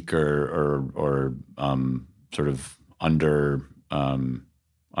unique or sort of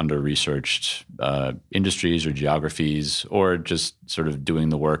under-researched industries or geographies, or just sort of doing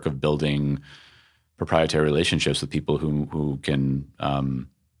the work of building proprietary relationships with people who can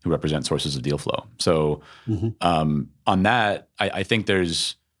who represent sources of deal flow. So on that, I think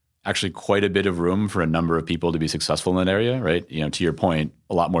there's actually quite a bit of room for a number of people to be successful in that area, right? To your point,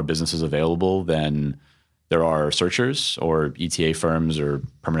 a lot more businesses available than there are searchers or ETA firms or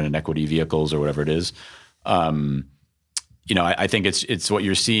permanent equity vehicles or whatever it is. I think it's what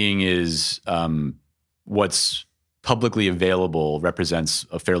you're seeing is what's publicly available represents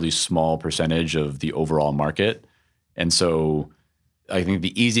a fairly small percentage of the overall market. And so I think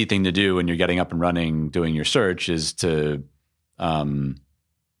the easy thing to do when you're getting up and running, doing your search is to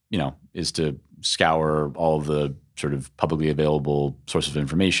scour all of the sort of publicly available sources of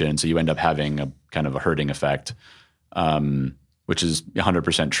information. So you end up having a kind of a herding effect. which is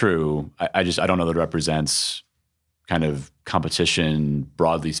 100% true. I don't know that it represents kind of competition,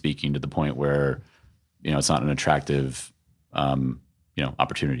 broadly speaking, to the point where, it's not an attractive,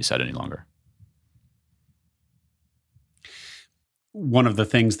 opportunity set any longer. One of the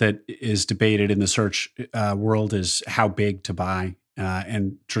things that is debated in the search world is how big to buy.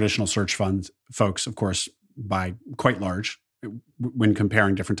 And traditional search funds folks, of course, buy quite large when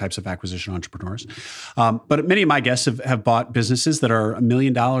comparing different types of acquisition entrepreneurs. But many of my guests have bought businesses that are $1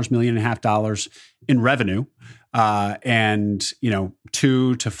 million, $1.5 million in revenue, and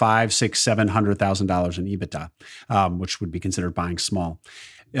 $200,000 to $500,000, $600,000, $700,000 in EBITDA, which would be considered buying small.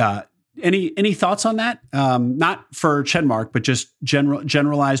 Any thoughts on that? Not for Chenmark, but just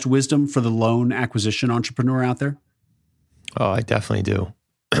generalized wisdom for the lone acquisition entrepreneur out there? Oh, I definitely do.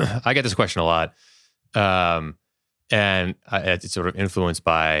 I get this question a lot. And it's sort of influenced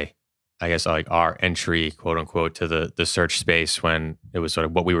by, I guess, like our entry, quote unquote, to the search space when it was sort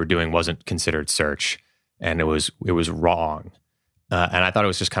of what we were doing wasn't considered search, and it was wrong. And I thought it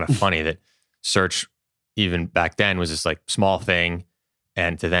was just kind of funny that search, even back then, was this like small thing,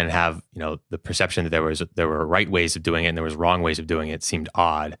 and to then have the perception that there were right ways of doing it and there was wrong ways of doing it seemed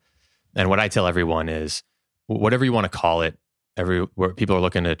odd. And what I tell everyone is, whatever you want to call it, where people are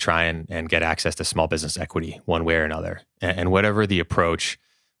looking to try and get access to small business equity one way or another. And whatever the approach,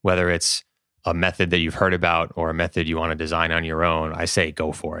 whether it's a method that you've heard about or a method you want to design on your own, I say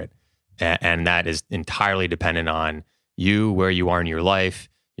go for it. And that is entirely dependent on you, where you are in your life,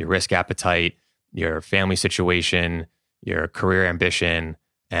 your risk appetite, your family situation, your career ambition,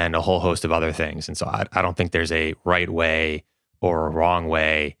 and a whole host of other things. And so I don't think there's a right way or a wrong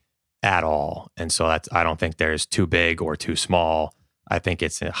way at all. And so I don't think there's too big or too small. I think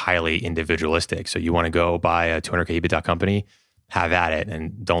it's highly individualistic. So you want to go buy a 200K EBITDA company, have at it,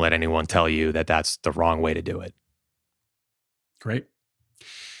 and don't let anyone tell you that that's the wrong way to do it. Great.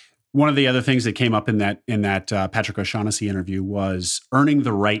 One of the other things that came up in that Patrick O'Shaughnessy interview was earning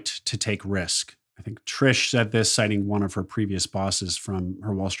the right to take risk. I think Trish said this, citing one of her previous bosses from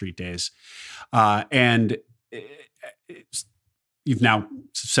her Wall Street days. And you've now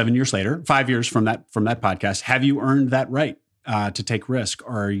 7 years later, 5 years from that podcast. Have you earned that right to take risk,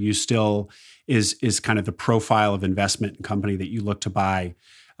 or are you still is kind of the profile of investment and company that you look to buy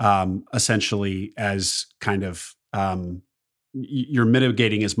essentially as kind of you're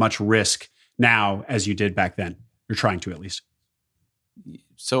mitigating as much risk now as you did back then? You're trying to, at least.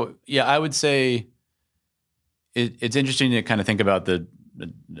 So yeah, I would say it's interesting to kind of think about to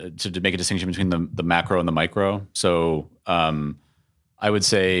make a distinction between the macro and the micro. So I would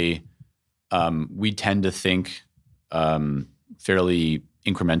say we tend to think fairly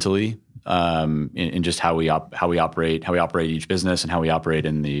incrementally in just how we operate each business and how we operate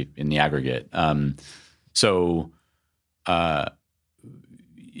in the aggregate. And so on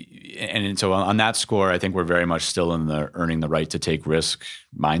that score, I think we're very much still in the earning the right to take risk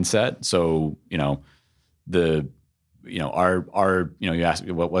mindset. So you asked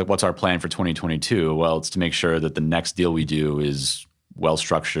what's our plan for 2022? Well, it's to make sure that the next deal we do is well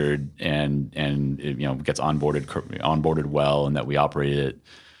structured and it gets onboarded well, and that we operate it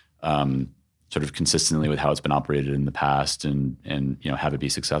sort of consistently with how it's been operated in the past, and have it be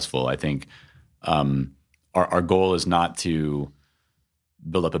successful. I think our goal is not to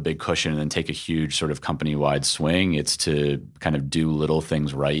build up a big cushion and then take a huge sort of company-wide swing. It's to kind of do little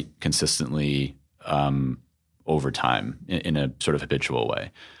things right consistently over time in a sort of habitual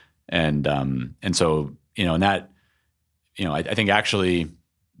way. And so, and that, I think actually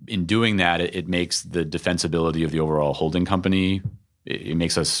in doing that, it makes the defensibility of the overall holding company, it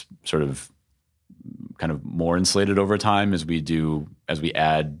makes us sort of kind of more insulated over time as we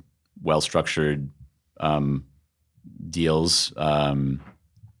add well-structured deals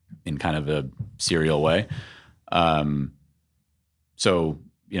in kind of a serial way. So,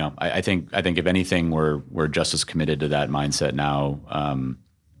 I think if anything, we're just as committed to that mindset now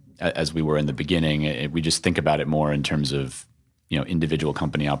as we were in the beginning. We just think about it more in terms of individual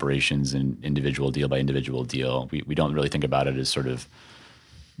company operations and individual deal by individual deal. We don't really think about it as sort of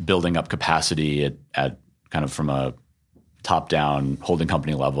building up capacity at kind of from a top-down holding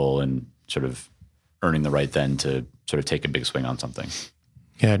company level and sort of earning the right then to sort of take a big swing on something.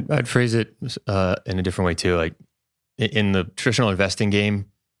 Yeah, I'd phrase it in a different way too. Like in the traditional investing game,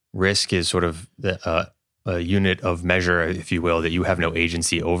 risk is sort of a unit of measure, if you will, that you have no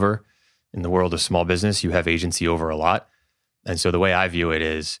agency over. In the world of small business, you have agency over a lot. And so the way I view it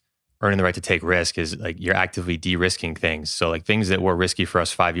is earning the right to take risk is like you're actively de-risking things. So like things that were risky for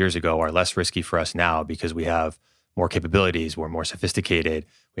us 5 years ago are less risky for us now because we have more capabilities, we're more sophisticated,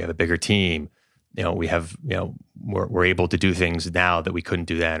 we have a bigger team, we have, we're able to do things now that we couldn't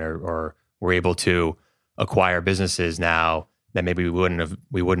do then, or we're able to acquire businesses now that maybe we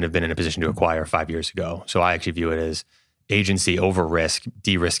wouldn't have been in a position to acquire 5 years ago. So I actually view it as agency over risk,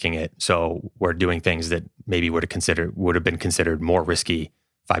 de-risking it. So we're doing things that maybe would have been considered more risky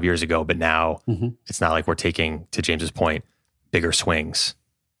 5 years ago, but now it's not like we're taking, to James's point, bigger swings.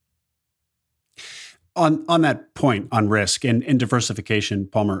 On that point on risk and diversification,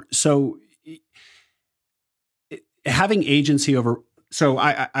 Palmer. So having agency over. So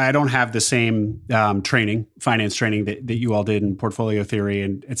I don't have the same finance training that you all did in portfolio theory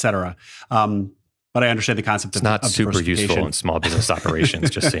and et cetera. But I understand the concept of diversification. It's not super useful in small business operations,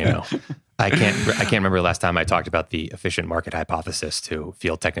 just so you know. I can't remember the last time I talked about the efficient market hypothesis to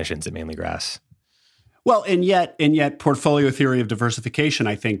field technicians at Mainly Grass. Well, and yet portfolio theory of diversification,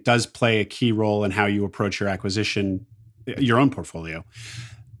 I think, does play a key role in how you approach your own portfolio.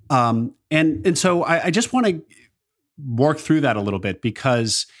 And so I just want to work through that a little bit,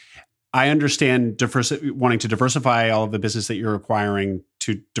 because I understand wanting to diversify all of the business that you're acquiring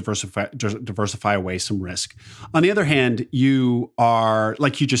to diversify away some risk. On the other hand, you are,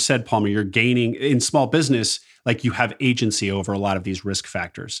 like you just said, Palmer, you're gaining in small business, like you have agency over a lot of these risk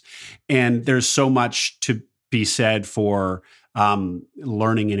factors. And there's so much to be said for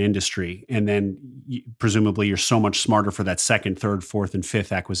learning an industry. And then presumably you're so much smarter for that second, third, fourth, and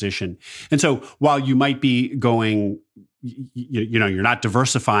fifth acquisition. And so while you might be going, you're not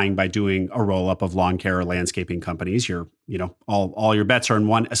diversifying by doing a roll-up of lawn care or landscaping companies. You're, all your bets are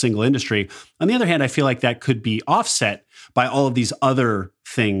in a single industry. On the other hand, I feel like that could be offset by all of these other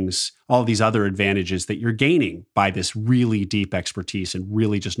things, all of these other advantages that you're gaining by this really deep expertise and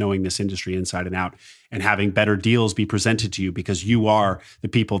really just knowing this industry inside and out, and having better deals be presented to you because you are the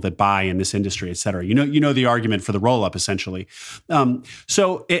people that buy in this industry, et cetera. You know the argument for the roll-up essentially.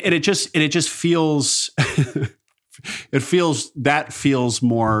 So it just feels. It feels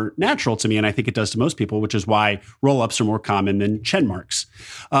more natural to me, and I think it does to most people, which is why roll-ups are more common than Chen marks.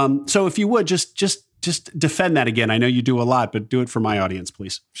 So if you would just defend that again. I know you do a lot, but do it for my audience,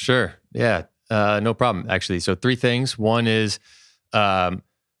 please. Sure. Yeah. No problem. Actually, so 3 things. One is no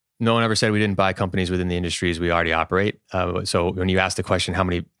one ever said we didn't buy companies within the industries we already operate. So when you ask the question, how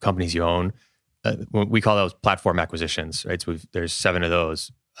many companies you own, we call those platform acquisitions, right? So there's 7 of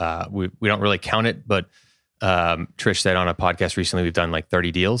those. We don't really count it, but Trish said on a podcast recently, we've done like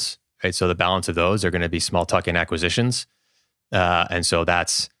 30 deals, right? So the balance of those are going to be small tuck-in acquisitions. And so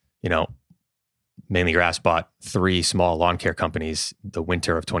that's, Mainly Grass bought 3 small lawn care companies the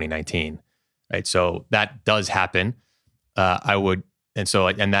winter of 2019, right? So that does happen. And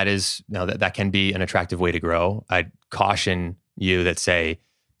that is, that can be an attractive way to grow. I'd caution you to say,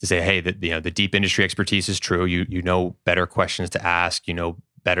 hey, the deep industry expertise is true. You know better questions to ask,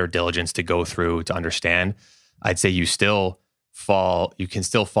 better diligence to go through to understand. I'd say you can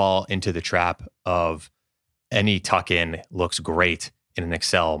still fall into the trap of any tuck-in looks great in an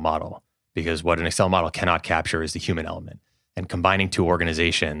Excel model, because what an Excel model cannot capture is the human element. And combining 2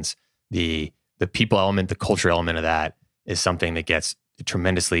 organizations, the people element, the culture element of that is something that gets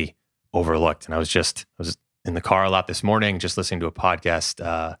tremendously overlooked. And I was in the car a lot this morning, just listening to a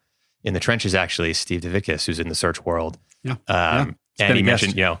podcast in the trenches, actually, Steve Davickas, who's in the search world. Yeah. And he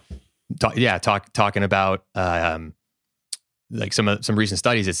mentioned, talking about like some recent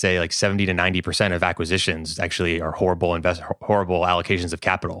studies that say like 70 to 90% of acquisitions actually are horrible allocations of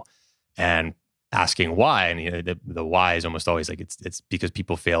capital, and asking why. And the why is almost always like it's because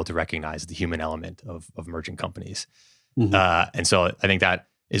people fail to recognize the human element of merging companies. Mm-hmm. And so I think that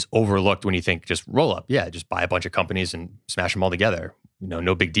is overlooked when you think just roll up. Yeah, just buy a bunch of companies and smash them all together.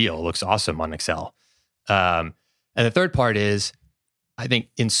 No big deal. It looks awesome on Excel. And the third part is, I think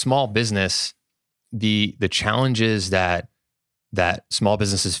in small business, the challenges that small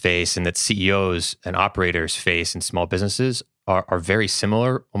businesses face and that CEOs and operators face in small businesses are very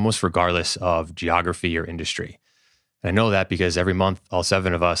similar, almost regardless of geography or industry. And I know that because every month, all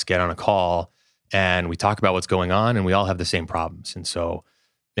 7 of us get on a call and we talk about what's going on, and we all have the same problems. And so,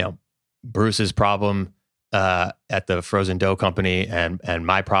 Bruce's problem at the frozen dough company and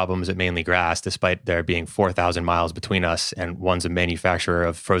my problems at Mainly Grass, despite there being 4,000 miles between us, and one's a manufacturer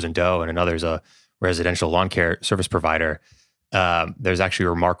of frozen dough and another's a residential lawn care service provider, there's actually a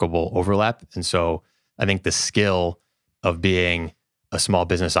remarkable overlap. And so I think the skill of being a small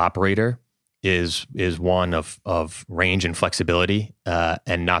business operator is one of range and flexibility,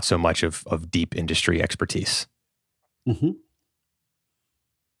 and not so much of deep industry expertise. Mm-hmm.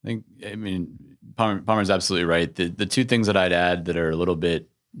 Palmer's absolutely right. The 2 things that I'd add that are a little bit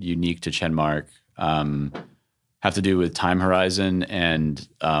unique to ChenMark, have to do with time horizon and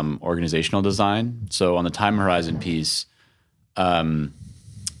organizational design. So on the time horizon piece, I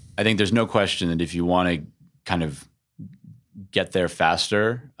think there's no question that if you want to kind of get there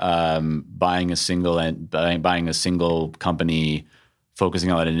faster, buying a single company,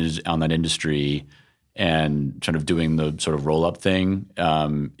 focusing on that industry, and sort of doing the sort of roll up thing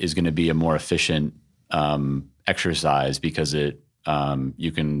is going to be a more efficient exercise, because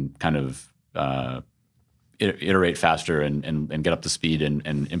you can kind of iterate faster and get up to speed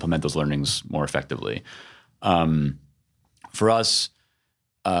and implement those learnings more effectively. For us,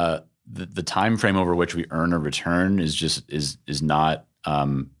 the time frame over which we earn a return is not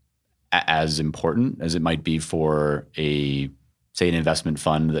as important as it might be for an investment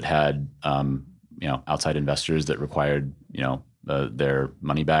fund that had outside investors that required their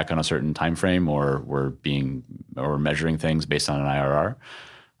money back on a certain time frame, or were measuring things based on an IRR.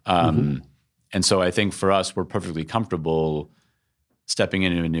 And so I think for us, we're perfectly comfortable stepping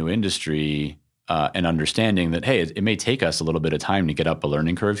into a new industry and understanding that, hey, it may take us a little bit of time to get up a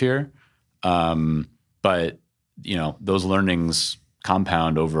learning curve here. But those learnings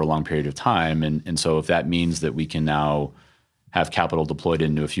compound over a long period of time. And so if that means that we can now have capital deployed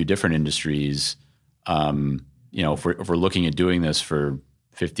into a few different industries, if we're looking at doing this for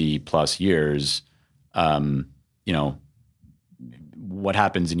 50 plus years, what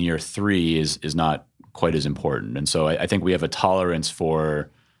happens in year 3 is not quite as important. And so I think we have a tolerance for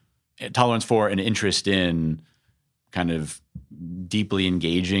an interest in kind of deeply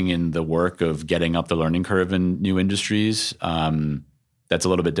engaging in the work of getting up the learning curve in new industries. That's a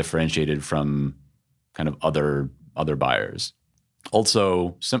little bit differentiated from kind of other buyers.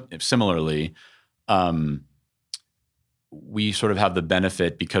 Also, similarly, we sort of have the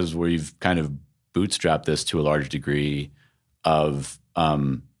benefit, because we've kind of bootstrapped this to a large degree, of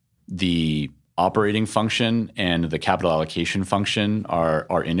the operating function and the capital allocation function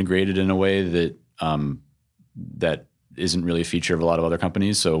are integrated in a way that that isn't really a feature of a lot of other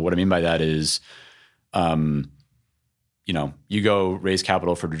companies. So what I mean by that is, you go raise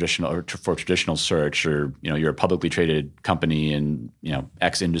capital for traditional search, or you're a publicly traded company in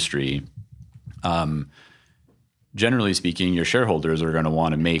X industry. Generally speaking, your shareholders are going to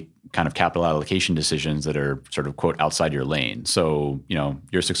want to make kind of capital allocation decisions that are sort of, quote, outside your lane. So,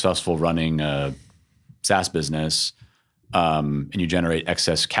 you're successful running a SaaS business, and you generate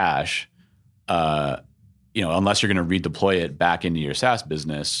excess cash, unless you're going to redeploy it back into your SaaS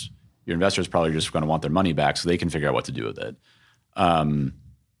business, your investors probably just going to want their money back so they can figure out what to do with it.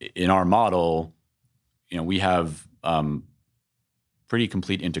 In our model, we have pretty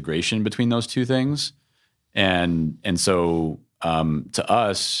complete integration between those two things. And so to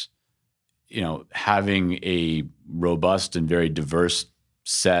us, having a robust and very diverse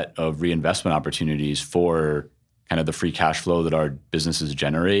set of reinvestment opportunities for kind of the free cash flow that our businesses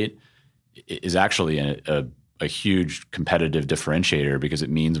generate is actually a huge competitive differentiator, because it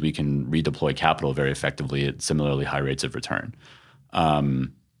means we can redeploy capital very effectively at similarly high rates of return.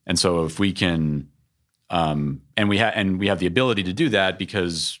 And so if we can, and we have the ability to do that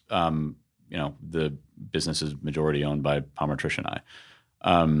because the business is majority owned by Palmer, Trish, and I.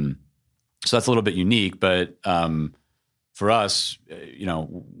 So that's a little bit unique, but for us,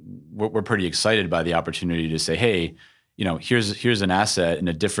 we're pretty excited by the opportunity to say, hey, here's an asset in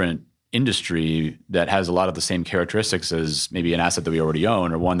a different industry that has a lot of the same characteristics as maybe an asset that we already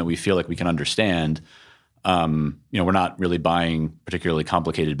own, or one that we feel like we can understand. We're not really buying particularly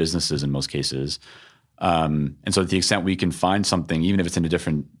complicated businesses in most cases. And so to the extent we can find something, even if it's in a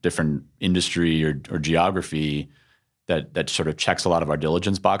different industry or geography, that sort of checks a lot of our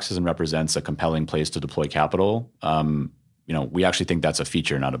diligence boxes and represents a compelling place to deploy capital, we actually think that's a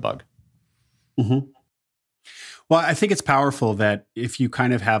feature, not a bug. Mm-hmm. Well, I think it's powerful that if you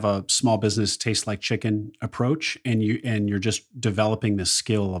kind of have a small business taste like chicken approach, and you're just developing the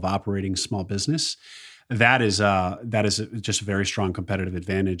skill of operating small business, that is just a very strong competitive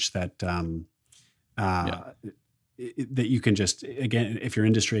advantage that that you can just, again, if you're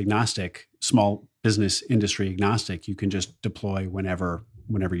industry agnostic, small business industry agnostic, you can just deploy whenever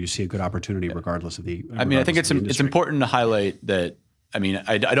you see a good opportunity, regardless of the. I think it's important to highlight that. I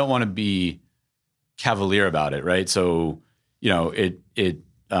don't want to be cavalier about it, right? So, don't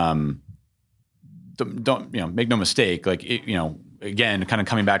make no mistake. Like, again, kind of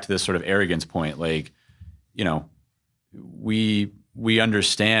coming back to this sort of arrogance point, like, we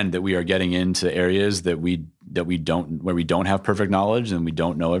understand that we are getting into areas where we don't have perfect knowledge and we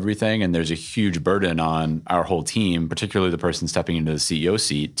don't know everything. And there's a huge burden on our whole team, particularly the person stepping into the CEO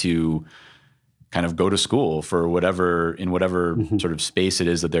seat, to kind of go to school for whatever sort of space it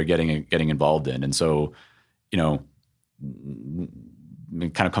is that they're getting involved in. And so, you know,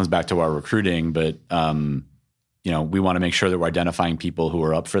 it kind of comes back to our recruiting, but you know, we want to make sure that we're identifying people who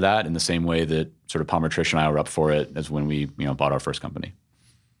are up for that in the same way that sort of Palmer, Trish, and I were up for it as when we, you know, bought our first company.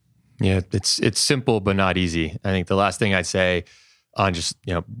 Yeah, it's simple but not easy. I think the last thing I'd say on just,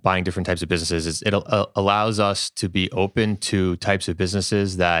 you know, buying different types of businesses is it allows us to be open to types of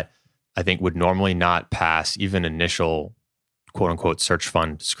businesses that I think would normally not pass even initial quote unquote search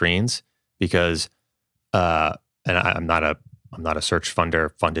fund screens, because and I'm not a search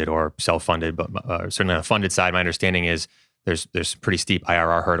funder, funded or self-funded, but certainly on the funded side, my understanding is there's pretty steep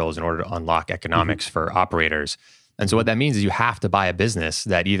IRR hurdles in order to unlock economics for operators. And so what that means is you have to buy a business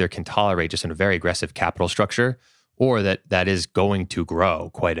that either can tolerate just a very aggressive capital structure, or that is going to grow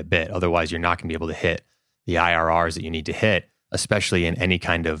quite a bit. Otherwise, you're not going to be able to hit the IRRs that you need to hit, especially in any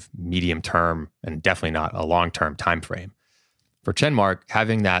kind of medium term and definitely not a long-term time frame. For Chenmark,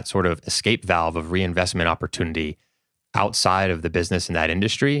 having that sort of escape valve of reinvestment opportunity outside of the business in that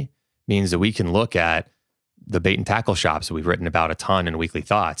industry means that we can look at the bait and tackle shops that we've written about a ton in Weekly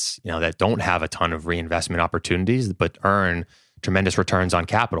Thoughts, you know, that don't have a ton of reinvestment opportunities, but earn tremendous returns on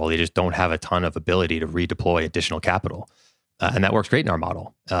capital. They just don't have a ton of ability to redeploy additional capital. And that works great in our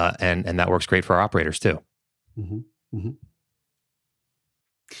model. And that works great for our operators too. Mm-hmm. Mm-hmm.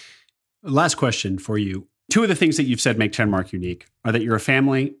 Last question for you. Two of the things that you've said make Chenmark unique are that you're a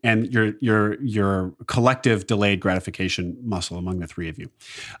family and your collective delayed gratification muscle among the three of you.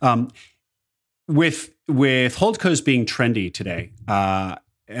 With holdcos being trendy today,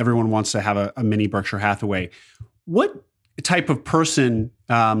 everyone wants to have a mini Berkshire Hathaway. What type of person,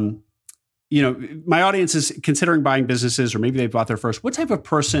 you know, my audience is considering buying businesses, or maybe they bought their first. What type of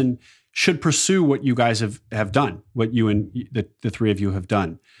person should pursue what you guys have done, what you and the three of you have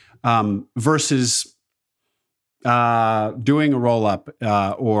done, versus doing a roll up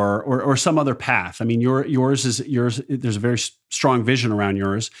or some other path? I mean, yours. There's a very strong vision around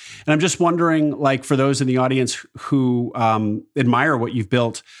yours, and I'm just wondering, like, for those in the audience who admire what you've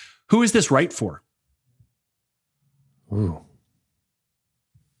built, who is this right for? Ooh,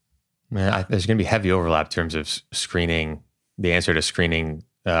 man, there's going to be heavy overlap in terms of screening. The answer to screening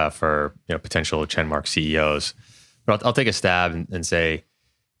for, you know, potential Chenmark CEOs, but I'll take a stab and say,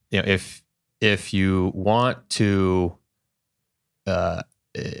 you know, if you want to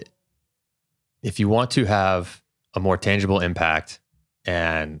have a more tangible impact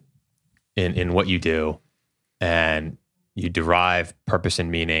and in what you do, and you derive purpose and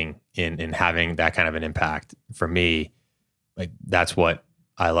meaning in having that kind of an impact, for me, like, that's what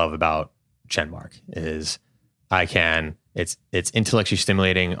I love about Chenmark is it's intellectually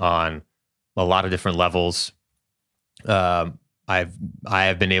stimulating on a lot of different levels. I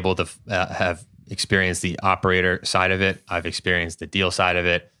have been able to have experienced the operator side of it. I've experienced the deal side of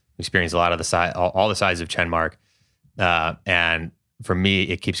it. Experienced a lot of all the sides of Chenmark. And for me,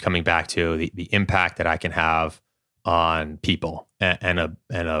 it keeps coming back to the impact that I can have on people and a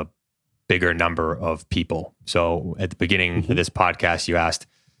bigger number of people. So at the beginning of this podcast, you asked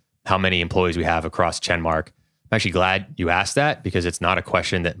how many employees we have across Chenmark. I'm actually glad you asked that, because it's not a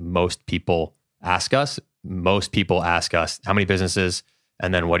question that most people ask us. Most people ask us, how many businesses,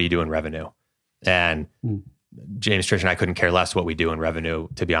 and then what do you do in revenue? And James, Trish, and I couldn't care less what we do in revenue,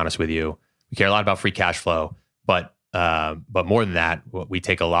 to be honest with you. We care a lot about free cash flow, but more than that, we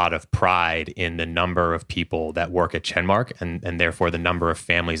take a lot of pride in the number of people that work at Chenmark, and therefore the number of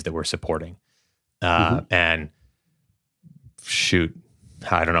families that we're supporting. And shoot,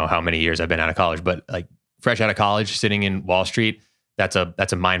 I don't know how many years I've been out of college, but like fresh out of college, sitting in Wall Street, that's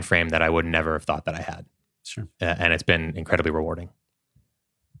a mind frame that I would never have thought that I had. Sure. And it's been incredibly rewarding.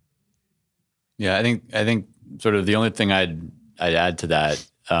 Yeah, I think sort of the only thing I'd add to that,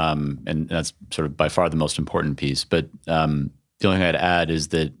 and that's sort of by far the most important piece, but the only thing I'd add is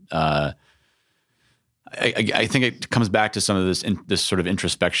that I think it comes back to some of this sort of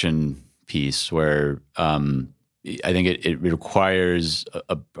introspection piece where I think it requires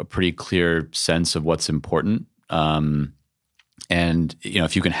a pretty clear sense of what's important. And, you know,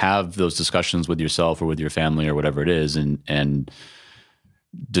 if you can have those discussions with yourself or with your family or whatever it is, and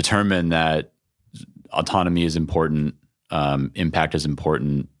determine that autonomy is important, impact is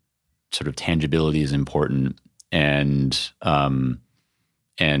important, sort of tangibility is important, and kind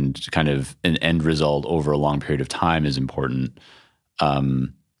of an end result over a long period of time is important,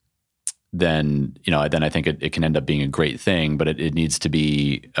 then I think it can end up being a great thing, but it needs to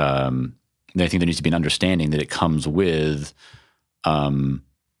be, I think there needs to be an understanding that it comes with sort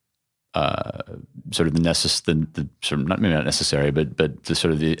of the sort of maybe not necessary, but the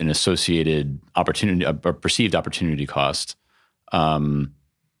sort of an associated opportunity, a perceived opportunity cost,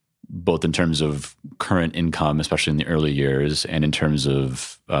 both in terms of current income, especially in the early years, and in terms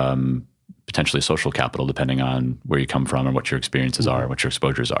of potentially social capital, depending on where you come from and what your experiences are, what your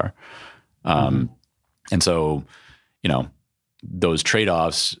exposures are. And so, those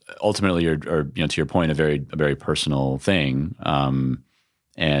trade-offs ultimately are, to your point, a very personal thing. But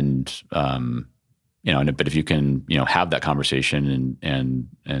if you can, have that conversation and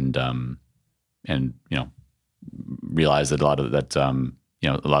realize that a lot of that, a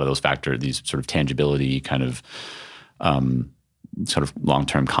lot of those factors, these sort of tangibility kind of sort of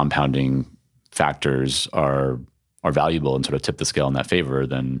long-term compounding factors are valuable and sort of tip the scale in that favor,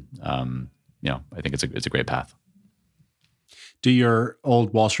 then, I think it's a great path. Do your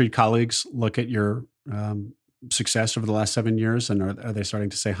old Wall Street colleagues look at your success over the last 7 years, and are they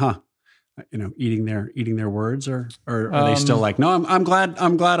starting to say, eating their words, or are they still like, no, I'm glad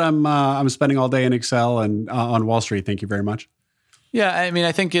I'm spending all day in Excel and on Wall Street. Thank you very much. Yeah, I mean,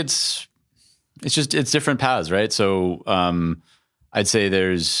 I think it's different paths, right? So I'd say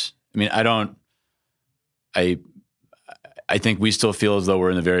I think we still feel as though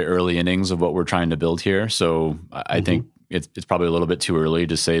we're in the very early innings of what we're trying to build here. So I think it's probably a little bit too early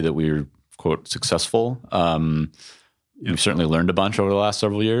to say that we're, quote, successful. We've certainly learned a bunch over the last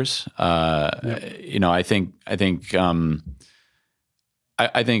several years. I think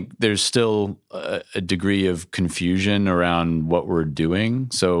there's still a degree of confusion around what we're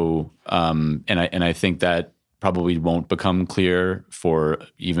doing. So, and I think that probably won't become clear for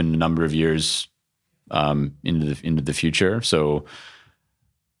even a number of years into the future. So,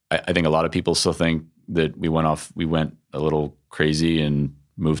 I think a lot of people still think that we went a little crazy and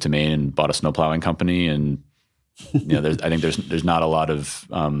moved to Maine and bought a snow plowing company, and I think there's not a lot of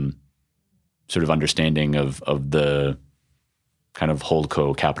sort of understanding of the kind of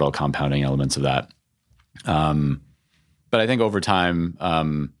holdco capital compounding elements of that. But I think over time,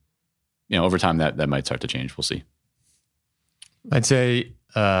 that might start to change. We'll see. I'd say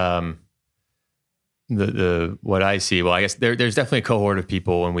the what I see. Well, I guess there's definitely a cohort of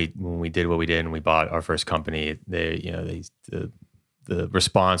people when we did what we did and we bought our first company. The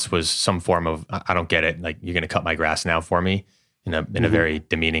response was some form of, I don't get it. Like, you're going to cut my grass now for me in a very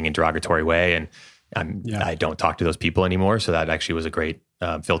demeaning and derogatory way. And I don't talk to those people anymore. So that actually was a great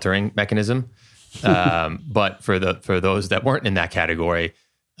filtering mechanism. But for those that weren't in that category,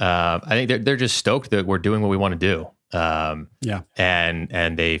 I think they're just stoked that we're doing what we want to do.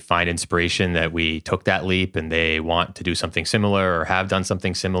 And they find inspiration that we took that leap, and they want to do something similar or have done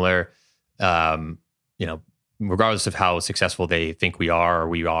something similar. Regardless of how successful they think we are,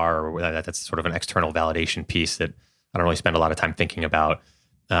 or that's sort of an external validation piece that I don't really spend a lot of time thinking about.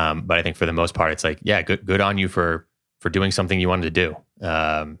 But I think for the most part, it's like, yeah, good on you for doing something you wanted to do,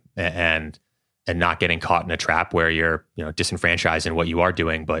 and not getting caught in a trap where you're disenfranchised in what you are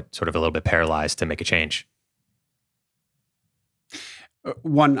doing, but sort of a little bit paralyzed to make a change.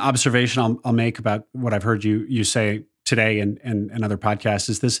 One observation I'll make about what I've heard you say today and other podcasts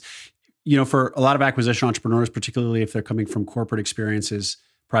is this. For a lot of acquisition entrepreneurs, particularly if they're coming from corporate experiences,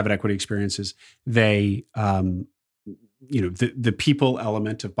 private equity experiences, they, the people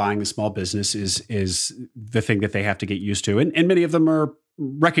element of buying the small business is the thing that they have to get used to, and many of them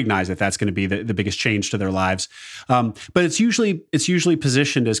recognize that that's going to be the biggest change to their lives. But it's usually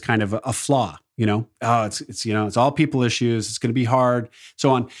positioned as kind of a flaw. It's all people issues. It's going to be hard, so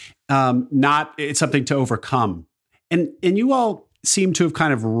on. It's something to overcome, and you all seem to have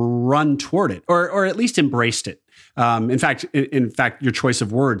kind of run toward it, or at least embraced it. In fact, your choice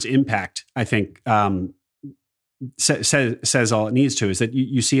of words, impact, I think, says all it needs to, is that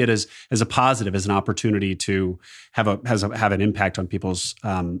you see it as a positive, as an opportunity to have an impact on people's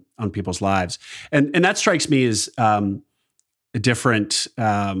lives, and that strikes me as a different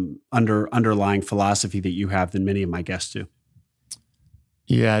underlying philosophy that you have than many of my guests do.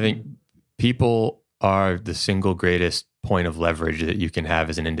 Yeah, I think people are the single greatest point of leverage that you can have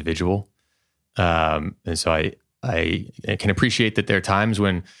as an individual. And so I can appreciate that there are times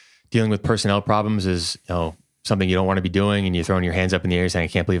when dealing with personnel problems is, something you don't want to be doing, and you're throwing your hands up in the air saying, I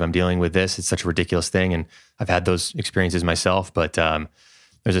can't believe I'm dealing with this. It's such a ridiculous thing. And I've had those experiences myself, but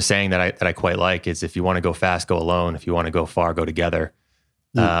there's a saying that I quite like, is if you want to go fast, go alone. If you want to go far, go together.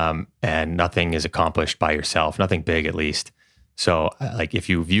 And nothing is accomplished by yourself, nothing big at least. So if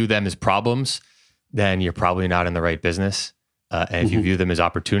you view them as problems, then you're probably not in the right business. And if you view them as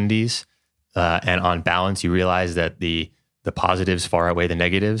opportunities, and on balance, you realize that the positives far outweigh the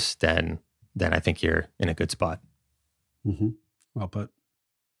negatives, then I think you're in a good spot. Well put.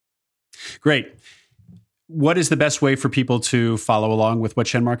 Great. What is the best way for people to follow along with what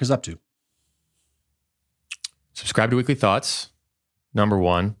Chenmark is up to? Subscribe to Weekly Thoughts, number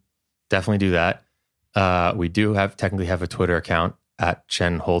one. definitely do that. We do technically have a Twitter account at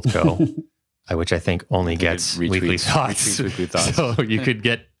Chen Holdco, which I think only gets weekly thoughts. Weekly thoughts. So you could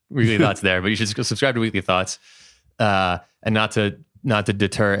get weekly thoughts there, but you should go subscribe to Weekly Thoughts. And not to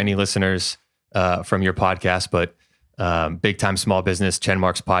deter any listeners from your podcast, but Big Time Small Business, Chen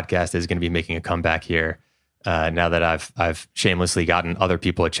Mark's podcast is going to be making a comeback here. Now that I've shamelessly gotten other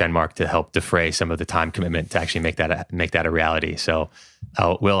people at Chen Mark to help defray some of the time commitment to actually make that a reality. So,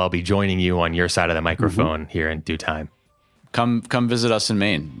 I'll be joining you on your side of the microphone here in due time. Come visit us in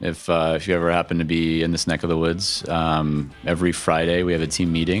Maine if you ever happen to be in this neck of the woods. Every Friday we have a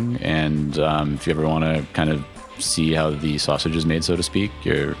team meeting, and if you ever want to kind of see how the sausage is made, so to speak,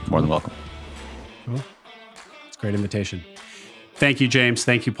 you're more than welcome. Cool. It's a great invitation. Thank you, James.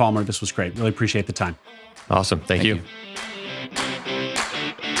 Thank you, Palmer. This was great. Really appreciate the time. Awesome. Thank you.